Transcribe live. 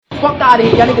fuck out of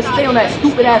here. Y'all niggas stay on that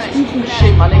stupid ass foo-foo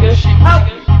shit, my nigga. Help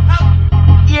me.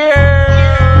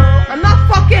 Yeah. I'm not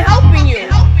fucking helping you.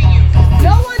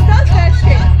 No one does that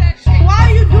shit. Why are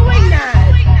you doing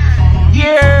that?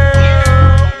 Yeah.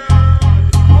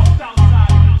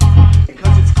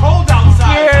 Because it's cold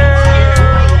outside.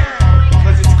 Yeah.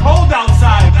 Because it's cold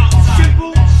outside.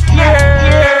 Simple.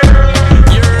 Yeah.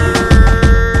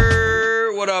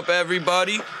 What up,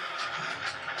 everybody?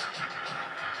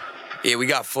 Yeah, we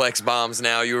got flex bombs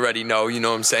now. You already know. You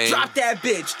know what I'm saying? Drop that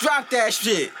bitch. Drop that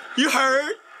shit. You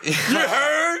heard? You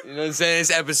heard? You know what I'm saying? It's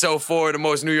episode 4 of the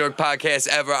most New York podcast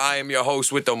ever. I am your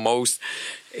host with the most.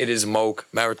 It is Moke,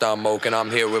 Marathon Moke, and I'm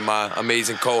here with my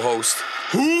amazing co-host.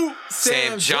 Who?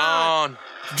 Sam John.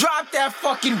 Drop that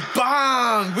fucking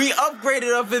bomb. We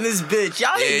upgraded up in this bitch.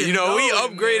 Y'all Yeah, didn't you know, we it,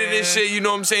 upgraded man. this shit, you know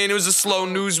what I'm saying? It was a slow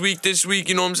news week this week,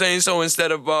 you know what I'm saying? So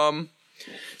instead of going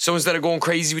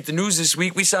crazy with the news this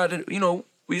week, we decided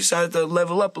to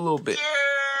level up a little bit.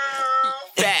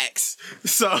 Facts.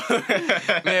 So,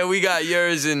 Man, we got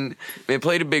yours and, man,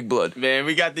 play the big blood. man,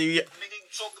 we got the... Nigga, you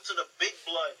talking to the big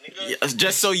blood, nigga. Yeah,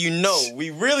 just so you know, we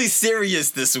really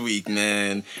serious this week,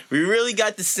 man. We really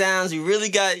got the sounds. We really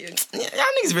got... Y'all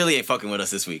niggas really ain't fucking with us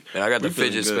this week. Man, I got the We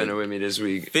feeling fidget good. spinner with me this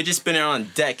week. Fidget spinner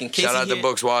on deck. In case Shout you out to hear-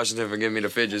 Books Washington for giving me the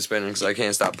fidget spinner because I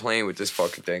can't stop playing with this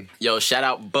fucking thing. Yo, shout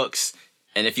out Books.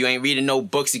 And if you ain't reading no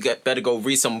books, you better go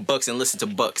read some books and listen to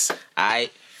books.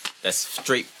 Alright? That's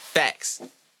straight facts.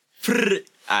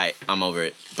 Alright, I'm over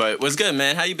it. But what's good,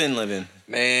 man? How you been living?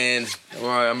 Man, all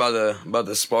right, I'm about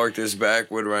to spark this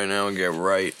backwood right now and get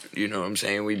right. You know what I'm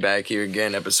saying? We back here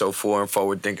again, episode 4 in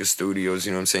Forward Thinking Studios.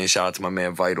 You know what I'm saying? Shout out to my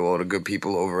man Vital, all the good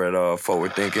people over at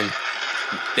Forward Thinking.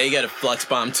 They got a flex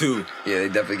bomb too. Yeah, they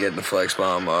definitely get the flex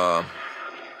bomb.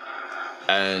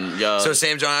 And yo, So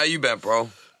Sam John, how you been, bro?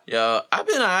 I've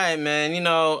been alright, man. You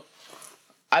know,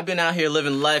 I've been out here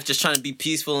living life, just trying to be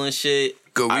peaceful and shit.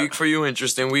 Good week for you,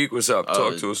 interesting week. What's up?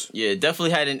 Talk to us. Yeah,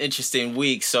 definitely had an interesting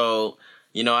week. So,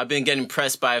 you know, I've been getting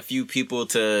pressed by a few people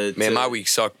to... Man, my week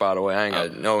sucked, by the way. I ain't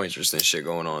got no interesting shit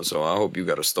going on, so I hope you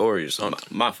got a story or something.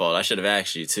 My fault. I should have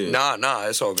asked you, too. Nah,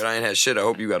 it's all good. I ain't had shit. I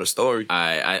hope you got a story.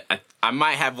 I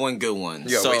might have one good one.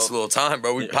 You gotta waste a little time,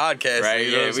 bro. We podcast. Right,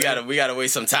 you know yeah, what I'm saying? we gotta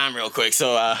waste some time real quick.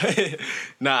 So,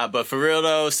 but for real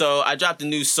though, so I dropped a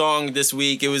new song this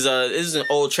week. It was an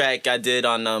old track I did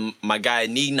on my guy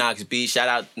Neenox beat. Shout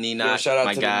out Neenox, Yeah, shout out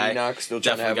my to guy. the Neenox. Still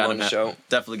trying to have him on the show.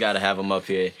 Definitely gotta have him up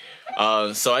here.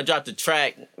 So I dropped a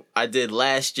track I did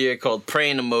last year called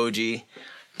Praying Emoji.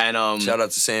 And Shout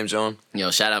out to Sam John.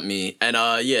 shout out me. And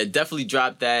yeah, definitely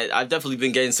dropped that. I've definitely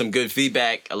been getting some good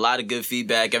feedback. A lot of good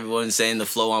feedback. Everyone's saying the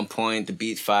flow on point, the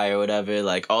beat fire, whatever,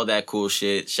 like all that cool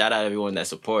shit. Shout out everyone that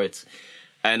supports.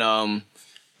 And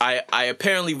I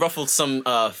apparently ruffled some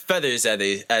feathers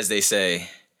as they say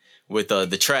with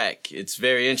the track. It's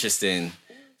very interesting.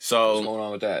 So What's going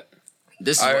on with that?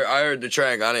 this is I heard the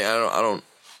track. I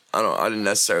didn't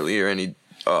necessarily hear any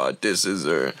disses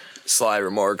or sly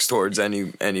remarks towards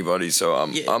anybody. So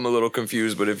I'm a little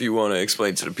confused. But if you want to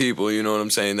explain to the people, you know what I'm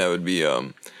saying, that would be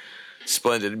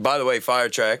splendid. By the way, fire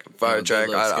track. I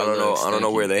don't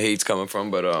know where the hate's coming from,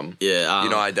 but yeah, you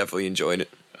know, I definitely enjoyed it.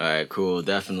 all right, cool,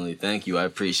 definitely, thank you, I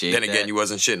appreciate. Then that. again, you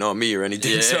wasn't shitting on me or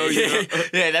anything. Yeah, So you know.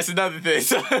 yeah, that's another thing.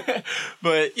 So,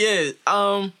 but yeah,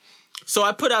 so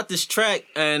I put out this track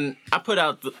and I put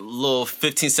out the little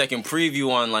 15-second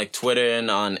preview on like Twitter and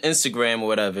on Instagram or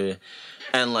whatever.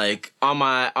 And like on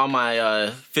my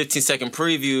 15-second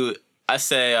preview, I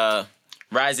say,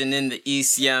 rising in the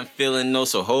east, yeah, I'm feeling no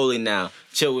so holy now.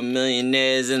 Chill with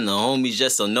millionaires and the homies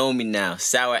just don't know me now.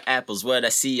 Sour apples, what I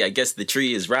see, I guess the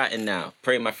tree is rotten now.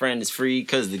 Pray my friend is free,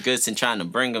 cause the goods ain't trying to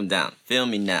bring him down. Feel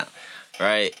me now,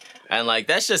 right? And like,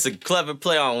 that's just a clever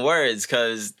play on words,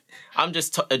 cause I'm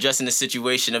just addressing the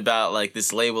situation about like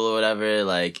this label or whatever.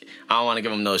 Like, I don't want to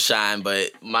give him no shine,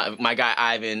 but my guy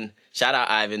Ivan, shout out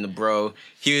Ivan, the bro,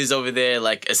 he was over there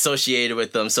like associated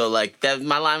with them. So like that,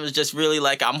 my line was just really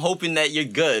like, I'm hoping that you're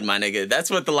good, my nigga. That's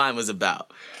what the line was about.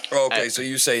 Oh, okay, so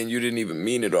you saying you didn't even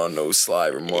mean it on those sly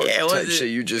remarks type shit.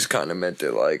 You just kind of meant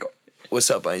it like,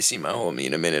 what's up? I ain't seen my homie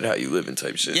in a minute. How you living?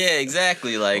 Type shit. Yeah,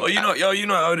 exactly. Like, Oh, you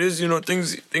know how it is. You know,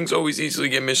 things always easily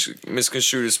get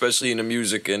misconstrued, especially in the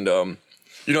music. And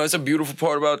you know, it's a beautiful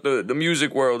part about the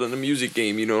music world and the music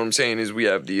game. You know what I'm saying? Is we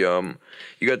have the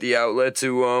you got the outlet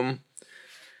to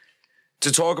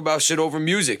talk about shit over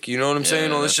music. You know what I'm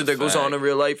saying? All this shit that goes on in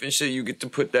real life and shit. You get to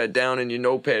put that down in your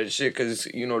notepad and shit, because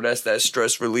you know that's that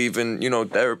stress relieving, you know,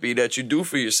 therapy that you do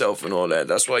for yourself and all that.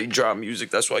 That's why you drop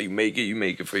music. That's why you make it. You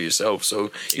make it for yourself.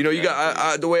 So you know, you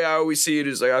got the way I always see it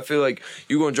is like, I feel like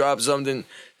you gonna drop something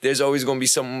there's always gonna be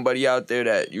somebody out there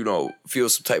that, you know,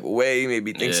 feels some type of way,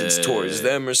 maybe thinks it's towards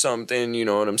them or something, you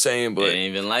know what I'm saying? But it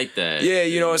ain't even like that. yeah,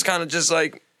 you know, it's kind of just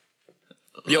like,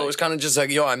 it's kind of just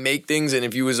like, I make things, and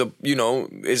if you was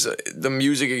the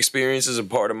music experience is a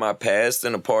part of my past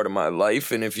and a part of my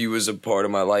life, and if you was a part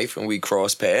of my life and we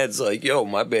cross paths, like,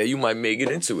 my bad, you might make it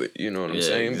into it, you know what I'm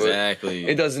saying? Exactly.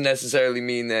 But it doesn't necessarily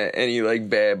mean that any, like,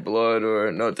 bad blood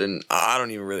or nothing. I don't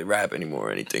even really rap anymore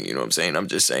or anything, you know what I'm saying? I'm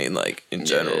just saying, like, in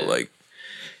general, like,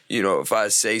 you know, if I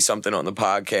say something on the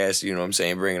podcast, you know what I'm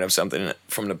saying, bringing up something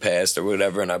from the past or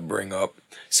whatever, and I bring up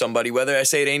somebody, whether I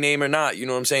say their name or not, you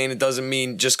know what I'm saying? It doesn't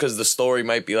mean just because the story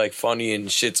might be, like, funny and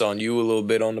shits on you a little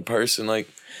bit on the person, like,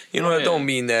 you know, that don't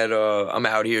mean that I'm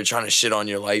out here trying to shit on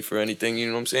your life or anything, you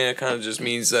know what I'm saying? It kind of just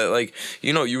means that, like,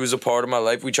 you know, you was a part of my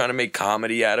life. We trying to make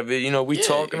comedy out of it. You know, we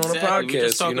talking on the podcast, we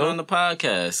just talking you know? on the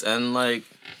podcast. And, like,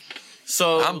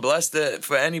 so I'm blessed that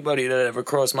for anybody that ever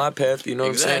crossed my path, you know what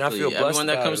I'm saying? I feel blessed. Everyone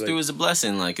that comes through is a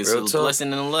blessing. Like, it's a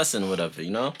blessing and a lesson, whatever,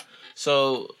 you know?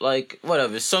 So, like,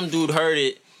 whatever. Some dude heard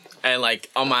it, and, like,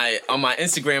 on my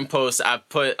Instagram post, I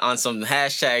put on some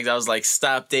hashtags. I was like,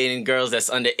 stop dating girls that's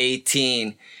under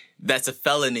 18. That's a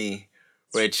felony.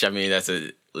 Which, I mean, that's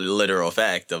a literal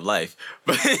fact of life.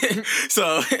 But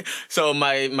so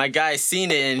my guy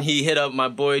seen it, and he hit up my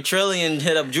boy Trillion,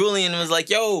 hit up Julian, and was like,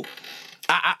 yo,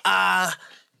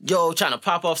 trying to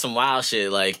pop off some wild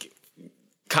shit. Like,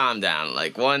 calm down.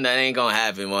 Like, one, that ain't gonna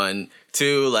happen. One,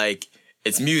 two, like,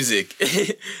 it's music.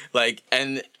 Like,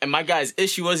 and my guy's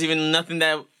issue wasn't even nothing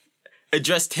that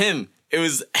addressed him. It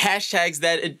was hashtags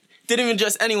that it didn't even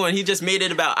address anyone. He just made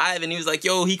it about Ivan. He was like,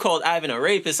 yo, he called Ivan a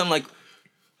rapist. I'm like,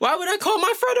 why would I call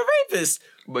my friend a rapist?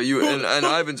 But you and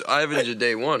Ivan's your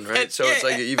day one, right? So it's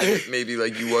like, even maybe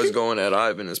like you was going at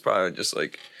Ivan, it's probably just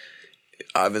like,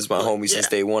 Ivan's my homie since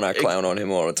day one. I clown on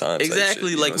him all the time.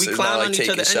 Exactly, like, we clown on each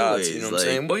other anyways. You know what I'm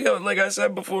saying? But like I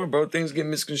said before, bro, things get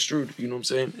misconstrued. You know what I'm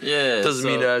saying? Yeah. Doesn't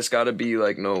mean that it's got to be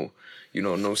like no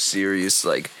serious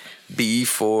like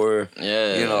beef or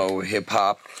hip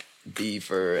hop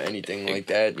beef or anything like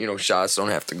that. You know, shots don't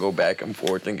have to go back and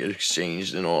forth and get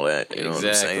exchanged and all that. You know what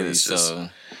I'm saying? It's just.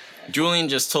 Julian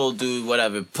just told dude,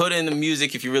 whatever, put in the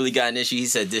music if you really got an issue. He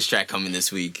said diss track coming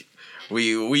this week.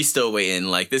 We still waiting.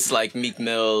 Like, this is like Meek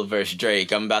Mill versus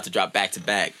Drake. I'm about to drop back to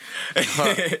back.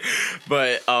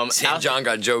 But Sam John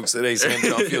got jokes today. Sam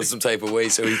John feels some type of way,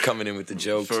 so he's coming in with the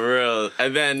jokes. For real.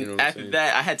 And then after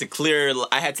that, I had to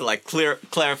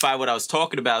clarify what I was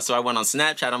talking about. So I went on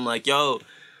Snapchat. I'm like,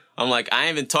 I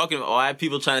ain't even talking about, I have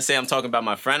people trying to say I'm talking about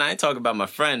my friend. I ain't talking about my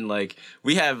friend. Like,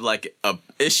 we have, like, a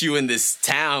issue in this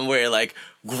town where, like,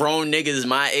 grown niggas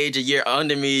my age, a year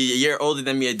under me, a year older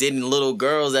than me, are dating little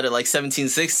girls that are, like, 17,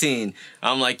 16.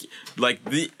 I'm like,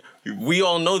 we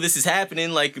all know this is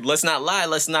happening. Like, let's not lie.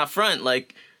 Let's not front.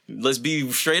 Like, let's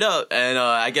be straight up. And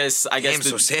I guess. Damn,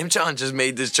 so Sam John just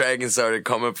made this track and started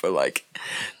coming for like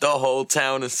the whole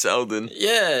town of Selden.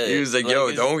 Yeah. He was like,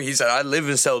 he said, I live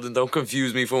in Selden. Don't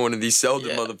confuse me for one of these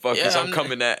Selden motherfuckers. Yeah, I'm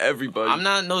coming at everybody. I'm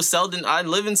not no Selden. I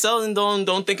live in Selden.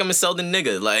 Don't think I'm a Selden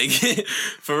nigga. Like,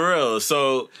 for real.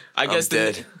 So I guess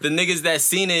the niggas that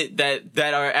seen it,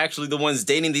 that are actually the ones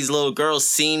dating these little girls,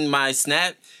 seen my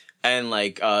snap. And,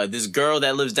 like, this girl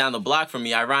that lives down the block from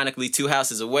me, ironically 2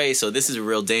 houses away, so this is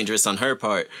real dangerous on her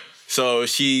part. So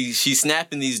she's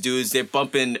snapping these dudes. They're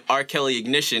bumping R. Kelly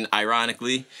Ignition,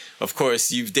 ironically. Of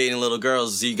course, you've dating little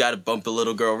girls, so you gotta bump a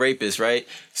little girl rapist, right?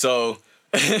 So,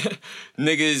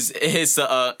 niggas hits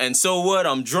and so what,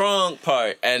 I'm drunk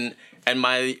part. And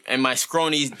my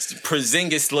scrawny,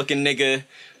 Porzingis-looking nigga,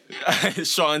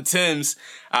 Sean Timms,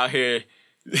 out here,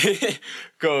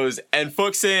 goes, and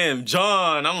fuck Sam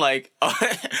John. I'm like,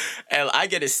 and I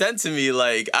get it sent to me.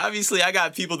 Like, obviously I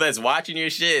got people that's watching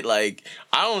your shit. Like,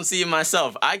 I don't see it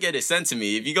myself. I get it sent to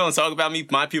me. If you gonna talk about me,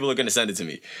 my people are gonna send it to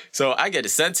me. So I get it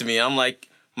sent to me. I'm like,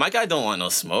 my guy don't want no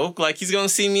smoke. Like, he's gonna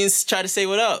see me and try to say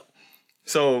what up.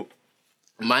 So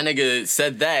my nigga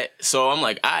said that. So I'm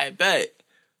like, I bet.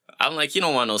 I'm like, you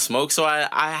don't want no smoke, so I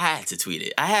had to tweet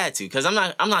it. I had to, because I'm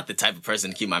not the type of person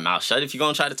to keep my mouth shut. If you're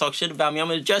going to try to talk shit about me, I'm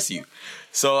going to address you.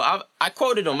 So I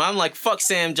quoted him. I'm like, fuck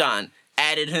Sam John.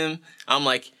 Added him. I'm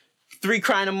like, 3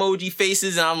 crying emoji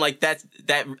faces, and I'm like, that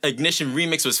Ignition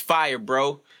remix was fire,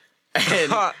 bro.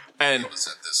 And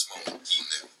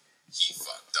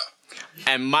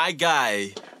and my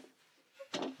guy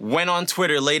went on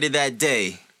Twitter later that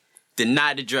day, did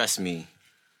not address me.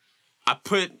 I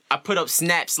put up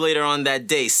snaps later on that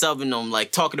day, subbing him,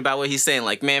 like, talking about what he's saying.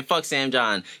 Like, man, fuck Sam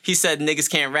John. He said niggas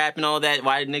can't rap and all that.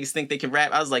 Why do niggas think they can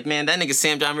rap? I was like, man, that nigga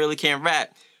Sam John really can't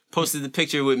rap. Posted the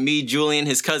picture with me, Julian,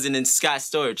 his cousin, and Scott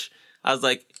Storch. I was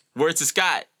like, word to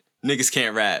Scott, niggas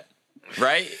can't rap.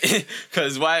 right?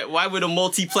 Because why would a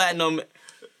multi-platinum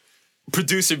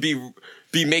producer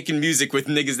be making music with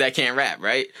niggas that can't rap,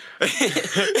 right?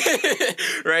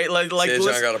 Right? Like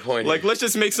John got a point like here. let's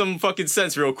just make some fucking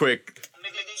sense real quick.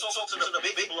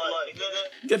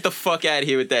 Get the fuck out of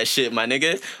here with that shit, my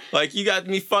nigga. Like, you got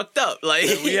me fucked up. Like,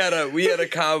 we had a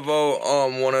convo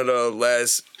on one of the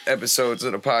last episodes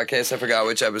of the podcast. I forgot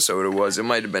which episode it was. It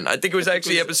might have been. I think it was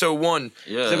actually episode 1.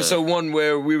 Yeah. It was episode 1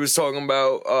 where we was talking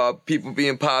about people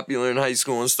being popular in high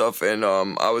school and stuff. And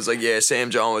I was like, yeah,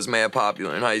 Sam John was mad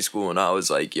popular in high school. And I was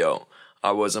like, yo,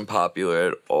 I wasn't popular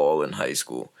at all in high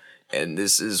school. And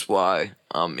this is why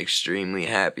I'm extremely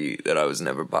happy that I was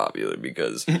never popular,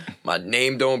 because my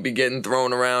name don't be getting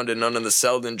thrown around in none of the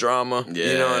Selden drama.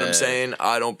 Yeah. You know what I'm saying?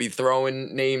 I don't be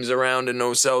throwing names around in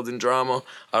no Selden drama.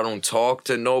 I don't talk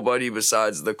to nobody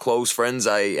besides the close friends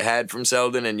I had from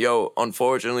Selden. And yo,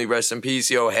 unfortunately, rest in peace,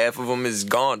 yo, half of them is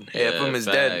gone. Half of them is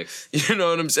facts. dead. You know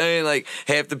what I'm saying? Like,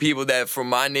 half the people that from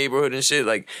my neighborhood and shit,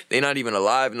 like, they not even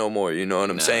alive no more. You know what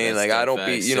I'm saying? that's Like, I good don't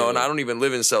be, facts, you know, too. and I don't even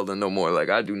live in Selden no more. Like,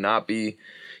 I do not be,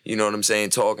 you know what I'm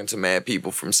saying, talking to mad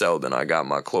people from Selden. I got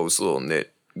my close little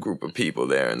knit group of people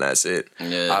there, and that's it.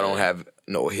 Yeah. I don't have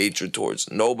no hatred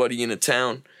towards nobody in the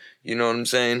town. You know what I'm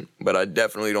saying? But I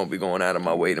definitely don't be going out of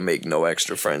my way to make no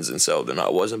extra friends in Selden. I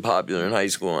wasn't popular in high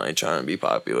school. I ain't trying to be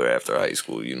popular after high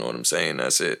school. You know what I'm saying?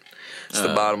 That's it. It's the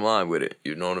bottom line with it.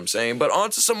 You know what I'm saying? But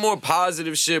on to some more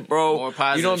positive shit, bro. More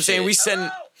positive You know what I'm saying? shit. We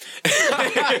send...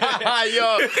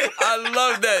 Yo, I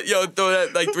love that. Yo, throw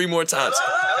that like 3 more times.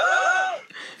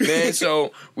 Man,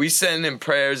 so we sending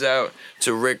prayers out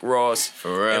to Rick Ross.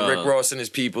 For real. And Rick Ross and his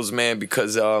peoples, man,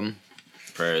 because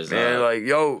prayers man, up. like,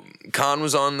 yo, Khan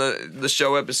was on the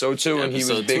show episode 2, and he was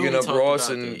Episode 2, bigging we up talked Ross,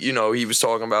 about and this. you know, he was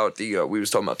talking about we was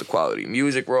talking about the quality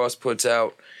music Ross puts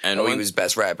out. And And he one- was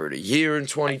best rapper of the year in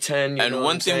 2010. You And know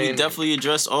one what thing I'm we saying? definitely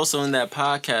addressed also in that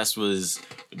podcast was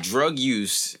drug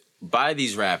use by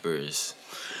these rappers.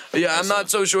 Yeah, I'm not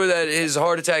so sure that his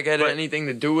heart attack had But- anything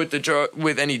to do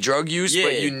with any drug use, Yeah.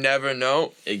 but you never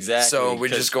know. Exactly. So we're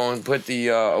 'cause- just going to put the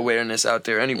awareness out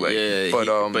there anyway. Yeah,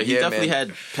 but he yeah, definitely man.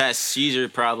 had past seizure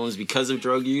problems because of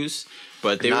drug use.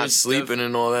 But there Not was sleeping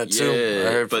and all that too. Yeah,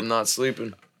 I heard but- from not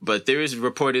sleeping. But there is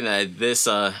reporting that this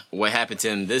what happened to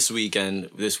him this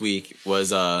week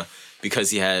was because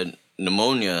he had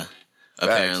pneumonia,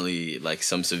 apparently, like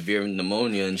some severe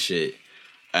pneumonia and shit.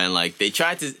 And like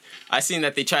I seen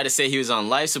that they tried to say he was on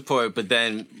life support, but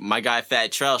then my guy Fat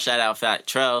Trell, shout out Fat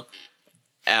Trell,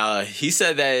 he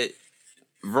said that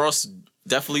Ross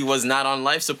definitely was not on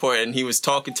life support, and he was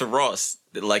talking to Ross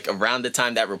like around the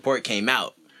time that report came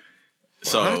out.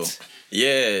 So What?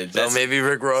 yeah, So maybe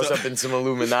Rick Ross up in some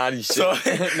Illuminati shit.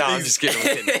 No, I'm just kidding.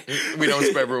 I'm kidding. We don't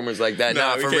spread rumors like that.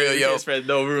 Nah, we for can't- real, we yo. can't spread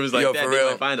no rumors like Yo, that. for They real.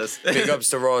 might find us. Big ups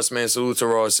to Ross, man. Salute to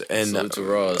Ross, and Salute to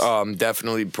Ross.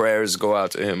 definitely prayers go out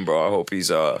to him, bro. I hope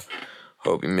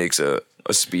hope he makes a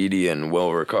speedy and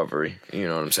well recovery. You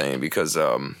know what I'm saying? Because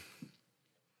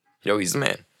yo, he's the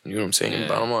man. You know what I'm saying? Yeah.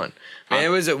 Bottom line,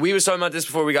 man. We was talking about this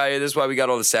before we got here. This is why we got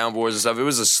all the soundboards and stuff. It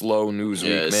was a slow news Yeah,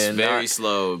 week, it's man. very Not-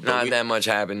 slow. but Not we- that much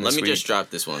happened. Let This me week. just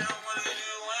drop this one.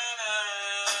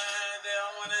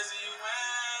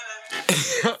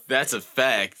 That's a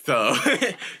fact, though.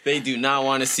 They do not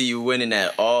want to see you winning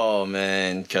at all,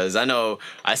 man. Because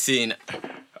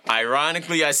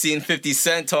ironically, I seen 50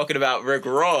 Cent talking about Rick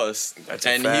Ross. That's a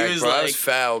and fact, he was bro. That like, was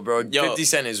foul, bro. Yo. 50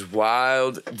 Cent is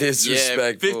wild,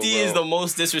 disrespectful. yeah, 50 is bro. the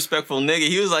most disrespectful nigga.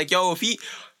 He was like, yo, he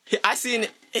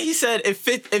said,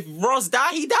 if Ross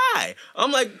die, he die.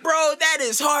 I'm like, bro, that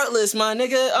is heartless, my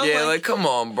nigga. I'm Yeah, like, come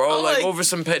on, bro. I'm like, like- over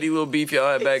some petty little beef y'all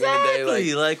had back in the Exactly,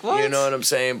 day. like, what? You know what I'm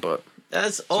saying? But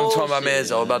that's what I'm all. talking about, man.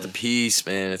 It's all about the peace,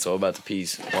 man. It's all about the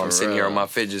peace. While I'm For sitting here on real. my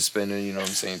fidget spinner, you know what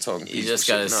I'm saying? Talking You peace. just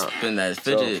and gotta shit. Nah. spin that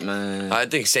fidget, man. I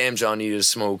think Sam John needed to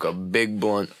smoke a big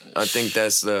blunt. I think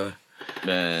that's a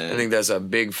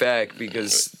big fact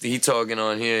because he talking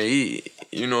on here.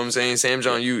 You know what I'm saying? Sam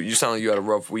John, you sound like you had a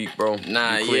rough week, bro.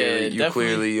 Nah, you clearly, yeah, you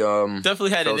clearly definitely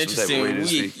had an felt some type of interesting way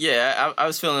this week. week. Yeah, I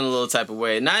was feeling a little type of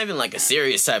way. Not even like a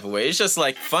serious type of way. It's just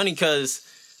like funny because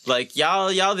like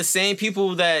y'all the same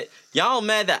people that y'all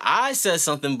mad that I said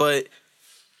something, but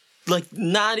like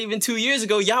not even 2 years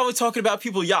ago, y'all were talking about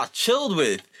people y'all chilled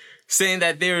with. Saying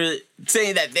that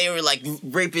they were like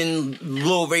raping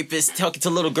little rapists, talking to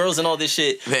little girls and all this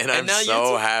shit. Man, And I'm now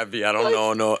so happy. I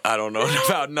don't know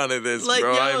about none of this, Like,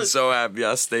 bro. yo- I'm so happy.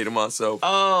 I stay to myself.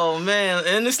 Oh man,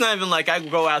 and it's not even like I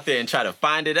go out there and try to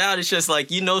find it out. It's just like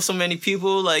you know so many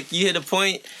people. Like you hit a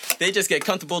point, they just get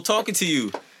comfortable talking to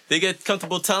you. They get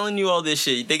comfortable telling you all this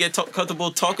shit. They get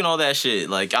comfortable talking all that shit.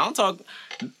 Like I don't talk.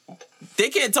 They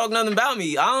can't talk nothing about me.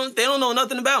 They don't know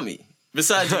nothing about me.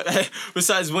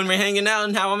 besides when we're hanging out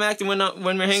and how I'm acting when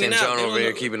we're hanging Sam out. John They over don't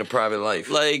here know- keeping a private life.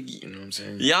 Like, you know what I'm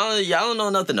saying? y'all don't know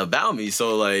nothing about me.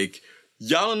 So like,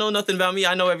 y'all don't know nothing about me.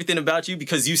 I know everything about you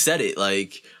because you said it.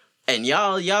 Like, and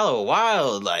y'all are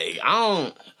wild. Like,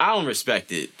 I don't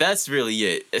respect it. That's really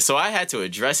it. So I had to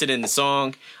address it in the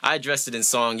song. I addressed it in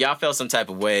song. Y'all felt some type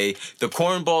of way. The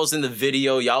cornballs in the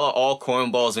video, y'all are all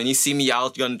cornballs. When you see me, y'all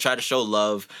gonna try to show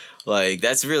love. Like,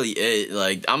 that's really it.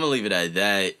 Like, I'm gonna leave it at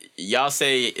that. Y'all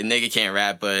say a nigga can't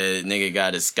rap, but nigga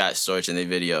got a Scott Storch in their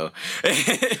video.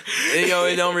 Yo,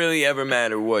 it don't really ever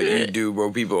matter what you do,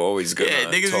 bro. People always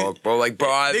gonna talk, bro. Like, bro,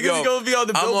 Niggas gonna be on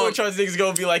the Billboard charts. Niggas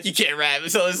gonna be like, you can't rap.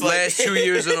 So it's like last 2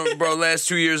 years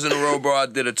in a row, bro. I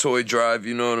did a toy drive.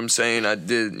 You know what I'm saying? I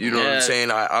did. You know what I'm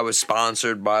saying? I was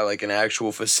sponsored by like an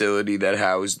actual facility that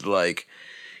housed like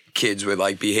kids with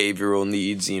like behavioral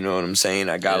needs. You know what I'm saying?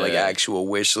 I got like actual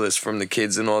wish lists from the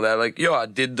kids and all that. Like, yo, I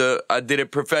did it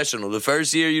professional. The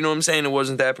first year, you know what I'm saying, it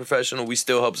wasn't that professional. We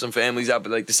still helped some families out,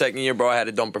 but like the second year, bro, I had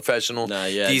it done professional.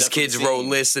 These kids wrote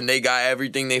lists and they got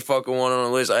everything they fucking want on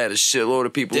the list. I had a shitload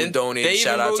of people who donated.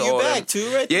 Shout out to all them. Too,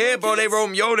 right? Yeah, bro, they wrote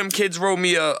me. Yo, them kids wrote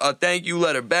me a thank you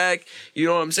letter back. You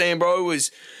know what I'm saying, bro?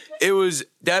 It was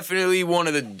definitely one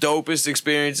of the dopest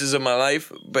experiences of my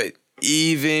life. But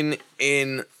even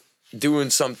in doing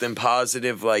something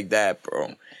positive like that,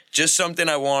 bro, just something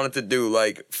I wanted to do,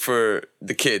 like, for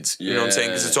the kids. You know what I'm saying?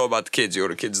 Because it's all about the kids. Yo,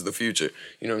 the kids are the future.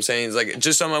 You know what I'm saying? It's like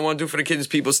just something I want to do for the kids.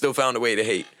 People still found a way to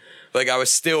hate. Like, I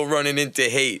was still running into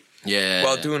hate. Yeah.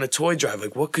 While doing a toy drive.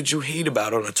 Like, what could you hate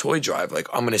about on a toy drive? Like,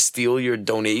 I'm going to steal your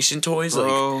donation toys?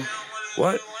 Bro. Like,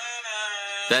 what?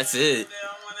 That's it.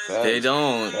 They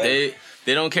don't. They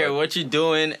don't care what you're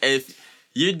doing. If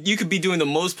you could be doing the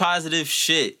most positive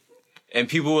shit and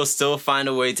people will still find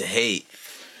a way to hate.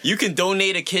 You can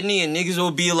donate a kidney and niggas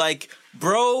will be like,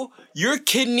 bro, your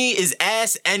kidney is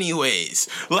ass anyways.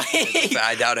 Like,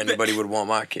 I doubt anybody would want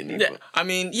my kidney. Yeah, I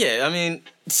mean,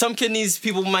 some kidneys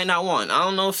people might not want. I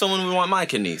don't know if someone would want my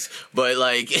kidneys. But,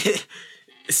 like,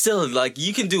 still, like,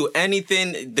 you can do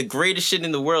anything, the greatest shit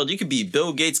in the world. You could be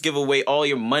Bill Gates, give away all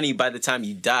your money by the time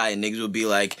you die, and niggas would be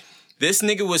like, this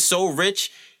nigga was so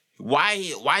rich,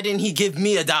 why didn't he give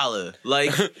me $1?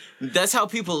 Like, that's how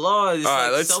people are. It's all right,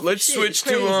 like let's switch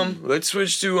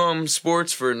to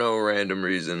sports for no random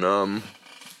reason.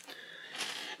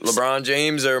 LeBron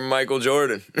James or Michael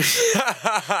Jordan?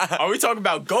 Are we talking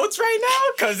about GOATs right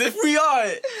now? Because if we are,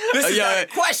 this is not a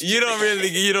question. You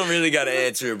don't really got to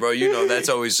answer it, bro. You know that's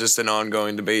always just an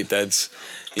ongoing debate. That's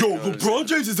LeBron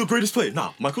James is the greatest player.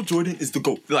 Nah, Michael Jordan is the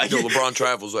GOAT. Like, LeBron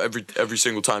travels every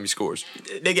single time he scores.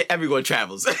 Everyone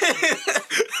travels.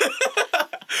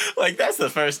 Like, that's the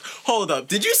first. Hold up.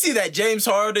 Did you see that James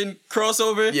Harden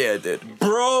crossover? Yeah, it did.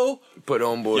 Bro. Put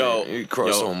homeboy.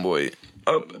 Cross homeboy.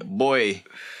 Boy.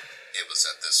 It was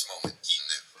at this moment he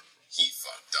knew. He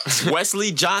fucked up.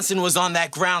 Wesley Johnson was on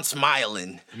that ground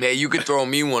smiling. Man, you could throw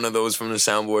me one of those from the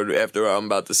soundboard after I'm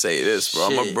about to say this, bro.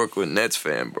 I'm a Shit. Brooklyn Nets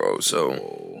fan, bro, so.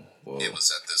 It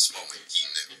was at this moment he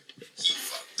knew. He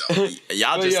fucked up.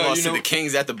 Y'all just lost to the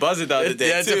Kings at the buzzer the other day,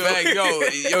 That's too. a fact.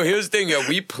 Yo, here's the thing, yo.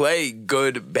 We play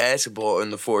good basketball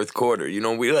in the fourth quarter. You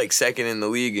know, we're like second in the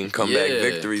league in comeback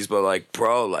victories, but like,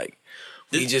 bro, like,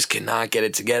 we just cannot get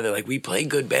it together. Like, we play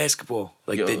good basketball.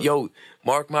 Like,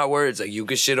 mark my words. Like, you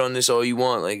can shit on this all you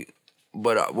want. Like,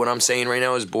 but what I'm saying right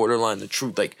now is borderline the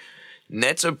truth. Like,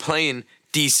 Nets are playing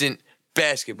decent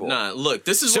basketball. Nah, look,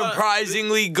 this is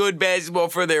surprisingly good basketball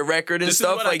for their record and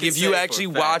stuff. Like, if you actually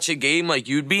watch a game, like,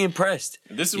 you'd be impressed.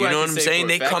 This is you know what I'm saying?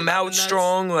 They come out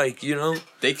strong, like, you know.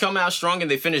 They come out strong and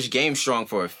they finish game strong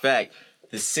for a fact.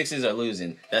 The Sixers are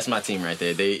losing. That's my team right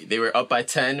there. They were up by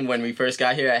 10 when we first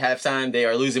got here at halftime. They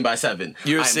are losing by 7.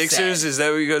 Your Sixers, is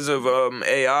that because of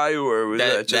AI or was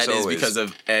that just that is always? because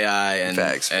of AI and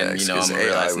facts, you know, I'm a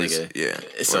real ass nigga.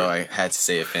 Yeah. So I had to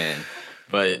say a fan.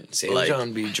 But Sam like,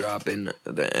 John be dropping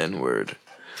the N-word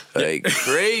like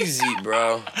crazy,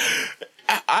 bro.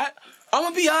 I'm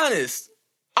gonna be honest.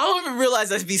 I don't even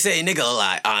realize I be saying nigga a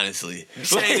lot, honestly.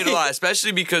 Saying it a lot,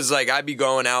 especially because like I be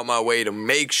going out my way to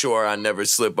make sure I never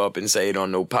slip up and say it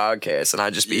on no podcast, and I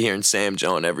just be hearing Sam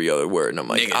John every other word, and I'm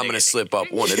like, I'm gonna slip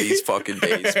up one of these fucking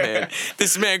days, man.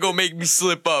 This man gonna make me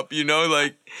slip up, you know,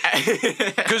 like.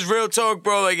 Cause real talk,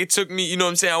 bro, like it took me, you know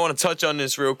what I'm saying? I want to touch on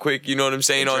this real quick, you know what I'm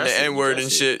saying? On the N-word and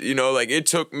shit, you know, like it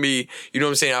took me, you know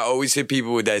what I'm saying? I always hit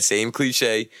people with that same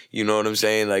cliche, you know what I'm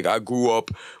saying? Like I grew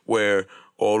up where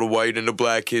all the white and the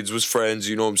black kids was friends,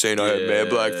 you know what I'm saying? I had mad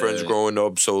black friends growing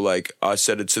up, so, like, I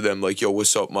said it to them, like, yo,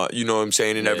 what's up, you know what I'm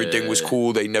saying? And everything was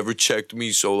cool. They never checked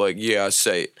me, so, like, yeah, I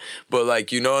say it. But,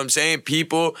 like, you know what I'm saying?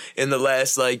 People in the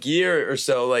last, like, year or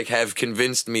so, like, have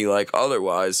convinced me, like,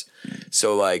 otherwise.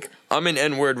 So, like, I'm in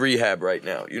N-word rehab right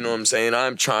now, you know what I'm saying?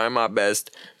 I'm trying my best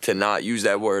to not use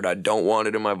that word. I don't want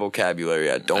it in my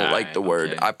vocabulary. I don't like the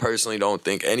word. I personally don't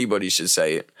think anybody should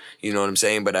say it, you know what I'm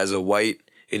saying? But as a white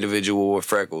individual with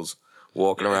freckles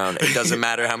walking around, it doesn't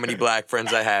matter how many black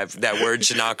friends I have, that word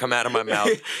should not come out of my mouth.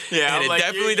 And I'm it like,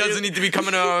 definitely doesn't need to be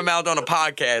coming out of my mouth on a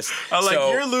podcast. I'm like,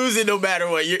 you're losing no matter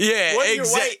what. You're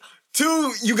white.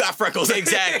 2, you got freckles.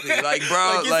 Exactly. Like,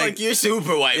 bro, like you're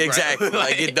super white, bro. Exactly.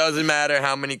 Like, it doesn't matter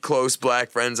how many close black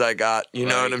friends I got. You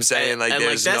know what I'm saying? Like,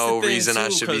 there's no reason I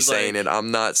should be saying it.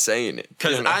 I'm not saying it.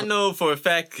 Because I know for a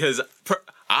fact, because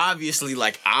obviously,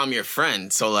 like, I'm your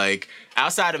friend. So, like,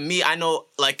 outside of me, I know,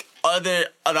 like, the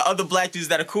other black dudes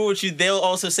that are cool with you, they'll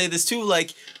also say this too.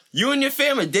 Like, you and your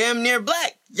family damn near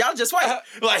black. Y'all just white.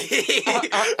 Like,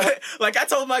 like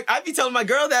I be telling my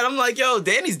girl that. I'm like, yo,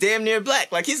 Danny's damn near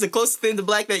black. Like, he's the closest thing to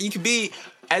black that you could be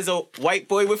as a white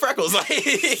boy with freckles. Like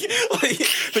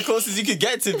the closest you could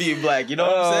get to being black. You know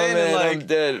what I'm saying? Man, and like, I'm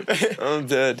dead. I'm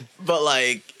dead. But,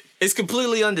 like, it's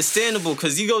completely understandable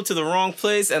because you go to the wrong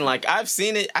place, and, like, I've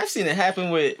seen it happen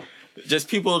with just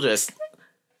people just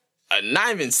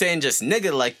not even saying just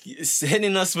nigga, like,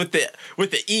 hitting us with the ER,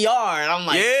 and I'm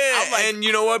like, and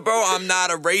you know what, bro? I'm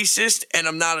not a racist and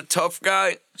I'm not a tough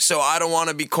guy, so I don't want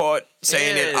to be caught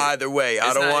saying it either way.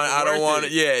 I don't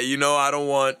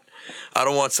want I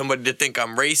don't want somebody to think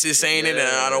I'm racist saying it, and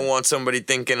I don't want somebody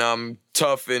thinking I'm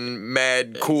tough and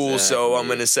mad cool, so I'm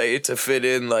gonna say it to fit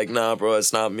in. Like, nah, bro,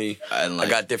 it's not me. Like, I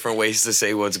got different ways to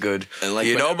say what's good, and, like,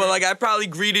 you know. But, like, I probably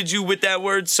greeted you with that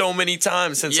word so many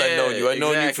times since I've known you. I've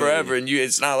known you forever, and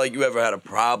it's not like you ever had a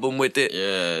problem with it.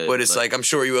 Yeah, but it's like I'm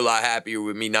sure you were a lot happier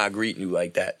with me not greeting you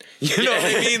like that. You know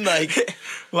what I mean?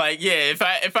 Like, yeah. If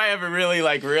I ever really,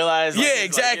 like, realized, like,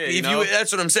 exactly. Like, if you,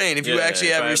 that's what I'm saying. If you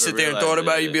actually ever sit there and thought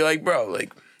about it, you'd be like, bro,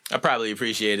 like, I probably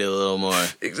appreciate it a little more.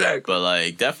 Exactly. But,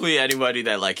 like, definitely anybody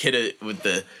that, like, hit it with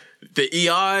the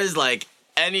ERs, like,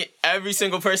 every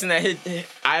single person that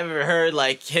I've ever heard,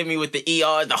 like, hit me with the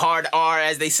ER, the hard R,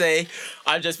 as they say,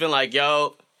 I've just been like,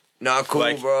 yo. Not cool,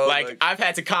 like, bro. Like, I've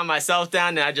had to calm myself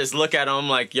down, and I just look at them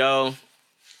like, yo,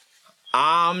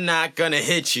 I'm not gonna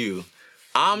hit you.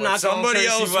 I'm not gonna somebody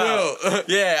curse else you out. will.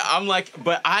 Yeah, I'm like,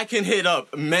 but I can hit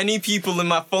up many people in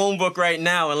my phone book right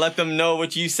now and let them know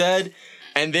what you said,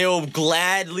 and they'll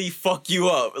gladly fuck you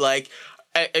up. Like,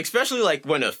 especially, like,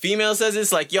 when a female says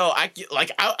it's like, yo, I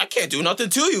can't do nothing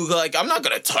to you. Like, I'm not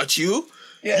gonna touch you.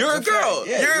 Yeah, you're a girl.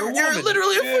 Yeah, you're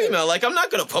literally a female. Like, I'm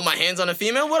not gonna put my hands on a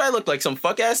female. What, I look like some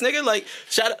fuck ass nigga? Like,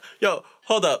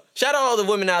 hold up. Shout out all the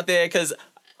women out there, because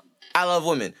I love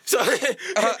women. So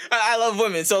I love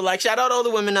women. So, like, shout out all the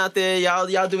women out there.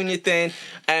 Y'all doing your thing,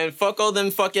 and fuck all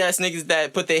them fuck ass niggas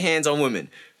that put their hands on women.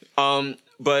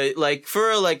 But, like, for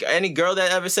real, like, any girl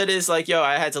that ever said it, it's like, yo,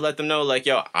 I had to let them know, like,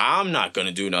 yo, I'm not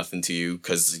gonna do nothing to you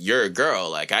because you're a girl.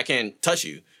 Like, I can't touch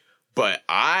you. But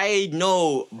I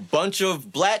know a bunch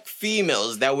of black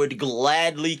females that would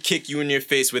gladly kick you in your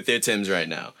face with their Timbs right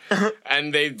now.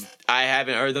 And I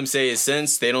haven't heard them say it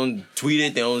since. They don't tweet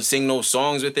it. They don't sing no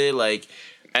songs with it. Like,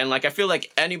 and, like, I feel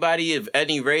like anybody of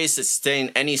any race that's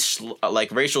saying any,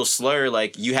 like, racial slur,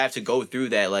 like, you have to go through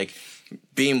that. Like,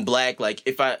 being black, like,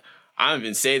 if I don't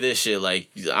even say this shit, like,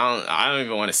 I don't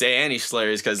even want to say any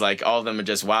slurs because, like, all of them are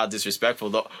just wild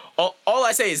disrespectful. All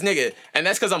I say is nigga, and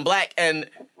that's because I'm black, and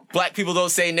black people don't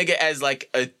say nigga as, like,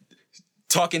 a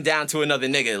talking down to another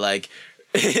nigga. Like,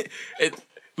 it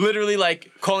literally, like,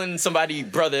 calling somebody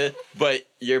brother, but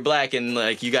you're black, and,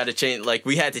 like, you got to change, like,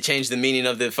 we had to change the meaning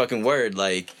of the fucking word,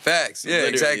 like. Facts. Yeah,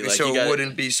 exactly. Like, so it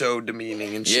wouldn't be so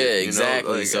demeaning and shit. Yeah, exactly.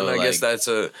 You know? Like, so, and I guess that's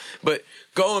but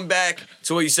going back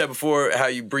to what you said before, how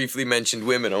you briefly mentioned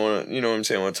women, I want to, you know what I'm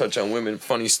saying, I want to touch on women.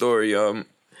 Funny story.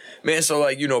 Man, so,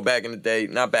 like, you know, back in the day,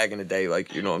 not back in the day,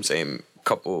 like, you know what I'm saying,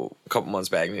 couple months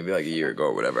back, maybe like a year ago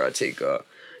or whatever, I take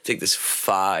this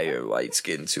fire light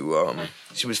skin to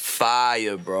she was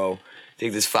fire, bro.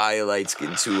 Take this fire light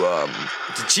skin to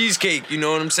the cheesecake, you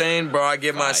know what I'm saying, bro? I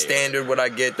get my standard, what I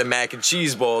get, the mac and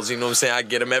cheese balls, you know what I'm saying? I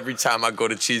get them every time I go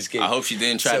to cheesecake. I hope she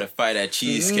didn't try to fight at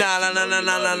cheesecake.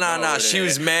 Nah. She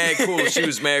was mad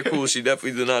cool. She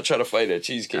definitely did not try to fight at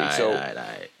cheesecake. All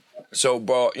right. So,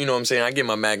 bro, you know what I'm saying? I get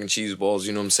my mac and cheese balls,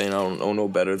 you know what I'm saying? I don't know no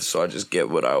better, so I just get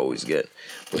what I always get.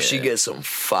 But she gets some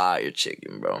fire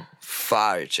chicken, bro.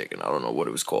 Fire chicken. I don't know what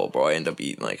it was called, bro. I ended up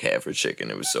eating like half her chicken.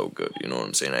 It was so good, you know what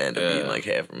I'm saying? I ended up eating like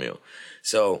half a meal.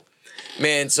 So,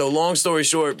 Man, so long story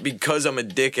short, because I'm a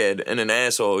dickhead and an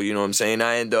asshole, you know what I'm saying?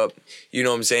 I end up, you know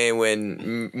what I'm saying,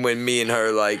 when me and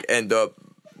her, like, end up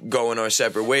going our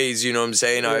separate ways, you know what I'm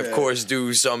saying? I, of course,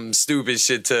 do some stupid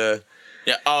shit to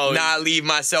not leave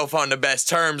myself on the best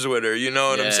terms with her, you know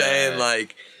what I'm saying?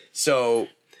 Like, so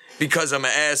because I'm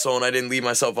an asshole and I didn't leave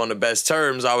myself on the best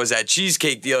terms, I was at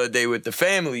Cheesecake the other day with the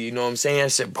family, you know what I'm saying? I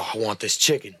said, bro, I want this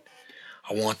chicken.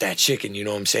 I want that chicken, you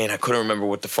know what I'm saying? I couldn't remember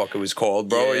what the fuck it was called,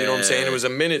 bro. You know what I'm saying? It was a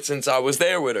minute since I was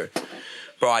there with her.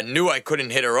 Bro, I knew I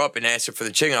couldn't hit her up and ask her for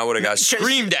the chicken. I would have got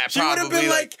screamed at probably.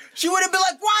 She would have been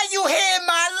like, why you hitting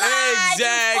my line?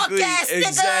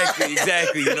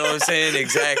 Exactly. You know what I'm saying?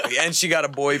 Exactly. And she got a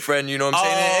boyfriend, you know what I'm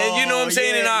saying? And you know what I'm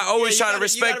saying? And I always try to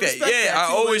respect that. Yeah,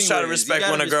 I always try to respect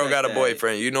when a girl got a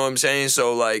boyfriend. You know what I'm saying?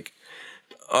 So, like,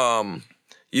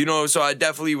 you know, so I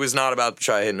definitely was not about to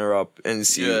try hitting her up and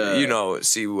see, you know,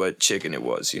 see what chicken it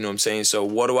was. You know what I'm saying? So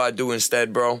what do I do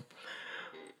instead, bro?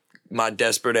 My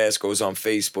desperate ass goes on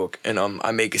Facebook and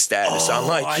I make a status. I'm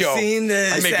like, yo,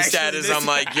 I make a status. I'm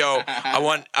like, yo, I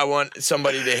want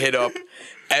somebody to hit up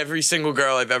every single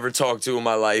girl I've ever talked to in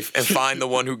my life and find the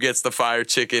one who gets the fire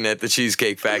chicken at the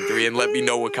Cheesecake Factory and let me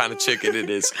know what kind of chicken it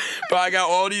is. But I got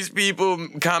all these people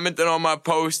commenting on my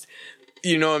post.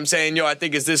 You know what I'm saying? Yo, I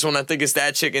think it's this one. I think it's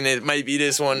that chicken. It might be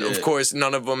this one. Yeah. Of course,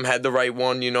 none of them had the right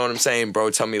one. You know what I'm saying? Bro,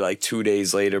 tell me like 2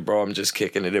 days later, bro, I'm just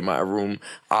kicking it in my room.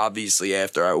 Obviously,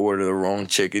 after I ordered the wrong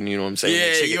chicken. You know what I'm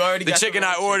saying? Yeah, you already got the chicken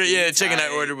I ordered. Yeah, the chicken I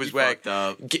ordered was whack.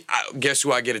 Guess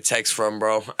who I get a text from,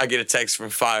 bro? I get a text from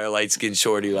Fire Light Skin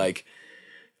Shorty like,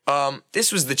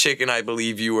 this was the chicken I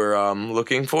believe you were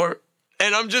looking for.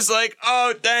 And I'm just like,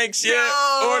 oh, thanks,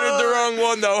 yeah. Ordered the wrong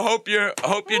one though. Hope you're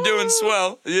doing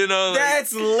swell. You know, like,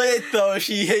 that's lit though.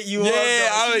 She hit you up. Yeah,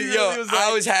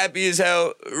 I was happy as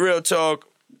hell. Real talk.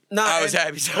 Nah, I was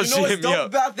happy as hell. You know what's dope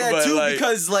about that too? Like,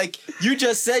 because like you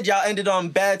just said, y'all ended on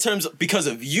bad terms because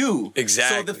of you.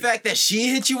 Exactly. So the fact that she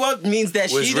hit you up means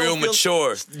that was she real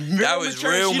mature. That was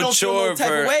real mature for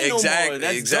her.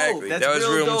 Exactly. That was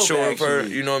real mature for her.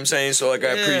 You know what I'm saying? So like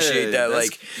I appreciate that.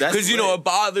 Like because you know it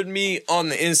bothered me on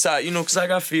the inside. You know because I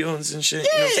got feelings and shit.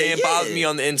 You know what I'm saying? It bothered me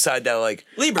on the inside that like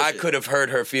I could have hurt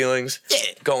her feelings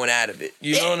going out of it.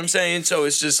 You know what I'm saying? So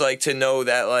it's just like to know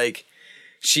that like.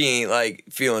 She ain't like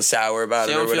feeling sour about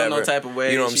it or whatever. She don't feel no type of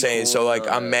way. You know what I'm saying? Cool, so like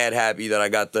I'm mad happy that I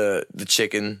got the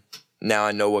chicken. Now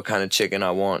I know what kind of chicken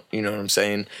I want. You know what I'm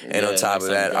saying? And on top of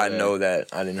that, I know that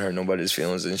I didn't hurt nobody's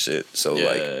feelings and shit. So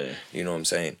like, you know what I'm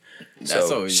saying?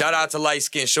 So shout out to Light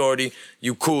Skin Shorty.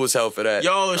 You cool as hell for that.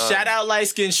 Yo, shout out Light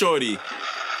Skin Shorty.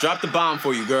 Drop the bomb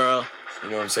for you, girl.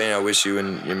 You know what I'm saying? I wish you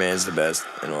and your man's the best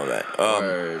and all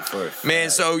that.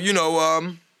 Man, so you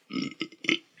know,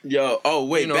 Yo,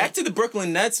 back to the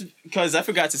Brooklyn Nets, because I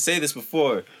forgot to say this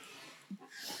before.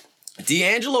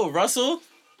 D'Angelo Russell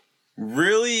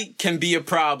really can be a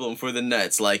problem for the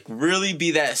Nets. Like, really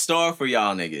be that star for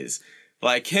y'all niggas.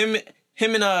 Like, him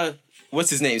and,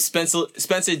 what's his name?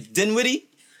 Spencer Dinwiddie?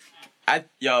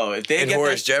 If they get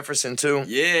Horace Jefferson, too.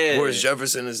 Yeah. Horace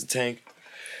Jefferson is a tank.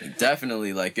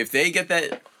 Definitely. Like, if they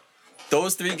get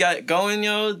those three got going,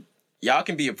 yo... Y'all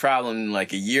can be a problem in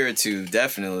like a year or two,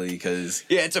 definitely, because...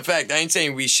 Yeah, it's a fact. I ain't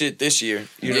saying we shit this year,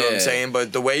 you know what I'm saying?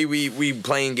 But the way we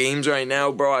playing games right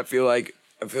now, bro, I feel like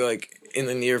in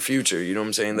the near future, you know what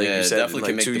I'm saying? Like you said, in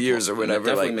like 2 years or whatever.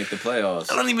 Definitely make the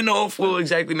playoffs. I don't even know if we'll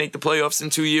exactly make the playoffs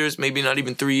in 2 years, maybe not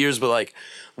even 3 years, but like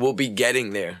we'll be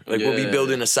getting there. Like we'll be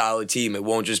building a solid team. It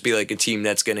won't just be like a team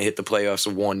that's going to hit the playoffs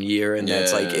in 1 year and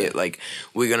that's like it. Like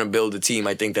we're going to build a team,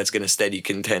 I think, that's going to steady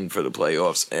contend for the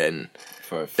playoffs and...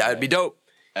 That'd be dope.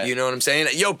 You know what I'm saying?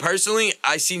 Yo, personally,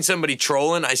 I seen somebody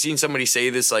trolling. I seen somebody say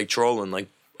this, like, trolling. Like,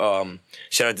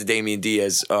 shout out to Damian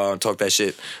Diaz. Talk that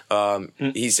shit.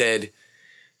 He said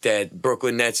that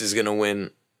Brooklyn Nets is going to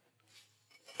win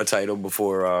a title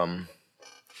before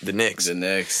the Knicks. The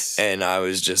Knicks. And I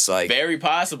was just like... Very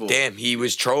possible. Damn, he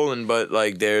was trolling, but,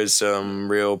 like, there's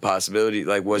some real possibility.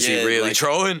 Like, was he really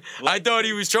trolling? I thought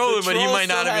he was trolling, but he might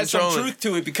not have been trolling. Some truth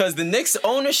to it, because the Knicks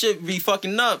ownership be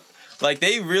fucking up. Like,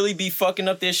 they really be fucking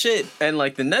up their shit. And,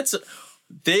 like, the Nets,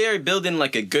 they are building,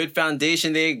 like, a good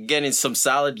foundation. They're getting some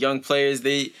solid young players.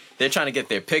 They're trying to get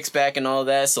their picks back and all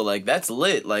that. So, like, that's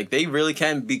lit. Like, they really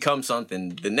can become something.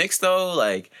 The Knicks, though,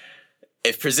 like,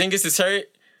 if Porzingis is hurt,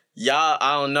 y'all,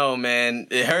 I don't know, man.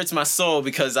 It hurts my soul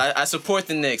because I support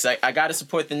the Knicks. I got to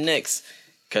support the Knicks.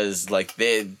 Cause like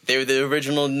they were the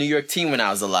original New York team when I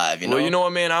was alive, you know. Well, you know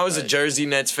what, man? I was a Jersey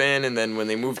Nets fan, and then when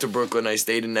they moved to Brooklyn, I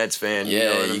stayed a Nets fan. Yeah, you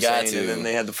know what you I'm got saying? to. And then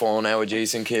they had the falling out with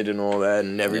Jason Kidd and all that,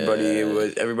 and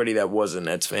everybody that was a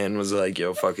Nets fan was like,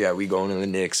 "Yo, fuck yeah, we going to the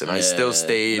Knicks," and I still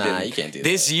stayed. Nah, and you can't do that.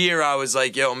 This year, I was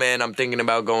like, "Yo, man, I'm thinking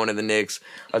about going to the Knicks."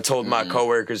 I told my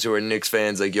coworkers who are Knicks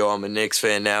fans, like, "Yo, I'm a Knicks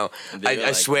fan now." They were I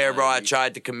like, swear, bro, nah, I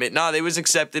tried to commit. Nah, they was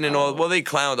accepting and all. Well, they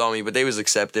clowned on me, but they was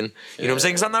accepting. You know what I'm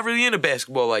saying? Because I'm not really into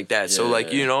basketball like that. So,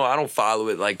 like, you know, I don't follow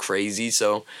it like crazy.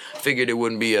 So, I figured it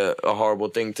wouldn't be a horrible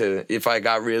thing to, if I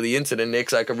got really into the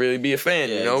Knicks, I could really be a fan,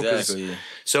 you know? 'Cause- exactly.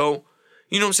 So,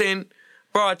 you know what I'm saying?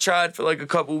 Bro, I tried for like a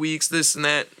couple weeks, this and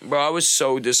that. Bro, I was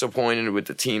so disappointed with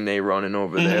the team they running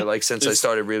over there. Like, since I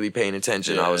started really paying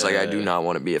attention, I was like, I do not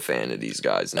want to be a fan of these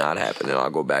guys. Not happening. I'll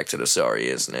go back to the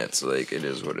sorry-ass Nets. Like, it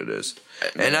is what it is.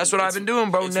 And that's what I've been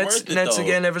doing, bro. it's Nets worth it, Nets though.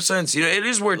 again ever since. You know, it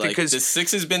is worth it Like because... the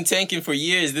Sixers been tanking for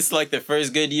years. This is like their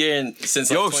first good year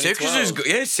since like Yo,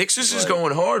 2012. Sixers is Like,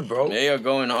 going hard, bro. They are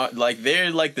going hard. Like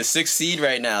they're like the 6th seed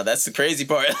right now. That's the crazy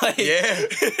part. Like, Yeah.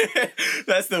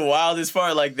 that's the wildest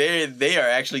part. Like they are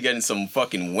actually getting some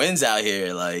fucking wins out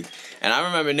here. Like, and I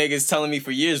remember niggas telling me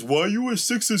for years, "Why you a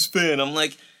Sixers fan?" I'm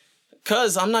like,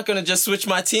 "Cause I'm not gonna just switch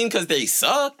my team because they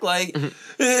suck." Like,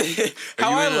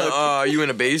 how I look. Are you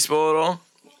into baseball at all?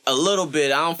 A little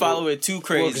bit. I don't follow it too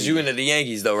crazy. Well, because you into the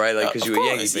Yankees, though, right? Like, because Of you a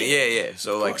course, Yankee fan. yeah. Yeah.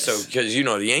 So, like, course. because, you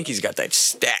know, the Yankees got that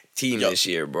stacked team this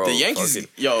year, bro. The Yankees, Fucking-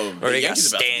 yo, Or the they got Yankees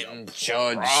about to be Stanton,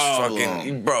 Judge, problem.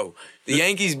 fucking, bro. The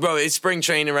Yankees, bro, it's spring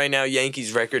training right now.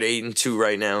 Yankees record 8-2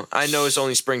 right now. I know it's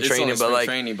only spring It's training, only but spring like,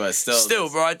 training, but still,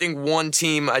 bro, I think one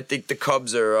team, I think the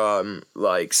Cubs are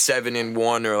like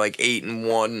 7-1 or like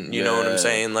 8-1. You know what I'm Yeah.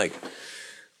 saying? Like,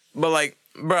 but like,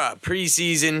 bruh,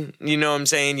 preseason, you know what I'm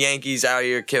saying? Yankees out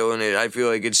here killing it. I feel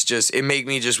like it's just, it make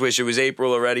me just wish it was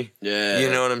April already. Yeah. You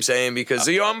know what I'm saying? Because,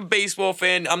 yo, I'm a baseball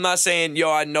fan. I'm not saying,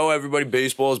 yo, I know everybody,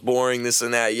 baseball is boring, this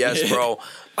and that. Yes, bro.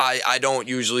 I don't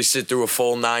usually sit through a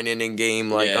full 9-inning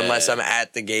game, like, Yeah. unless I'm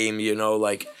at the game, you know,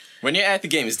 like. when you're at the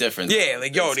game, it's different. Yeah,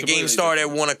 like, yo, It's the game completely start at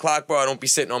different. 1 o'clock, bro. I don't be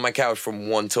sitting on my couch from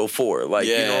 1 till 4. Like,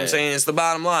 you know what Yeah. I'm saying? It's the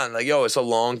bottom line. Like, yo, it's a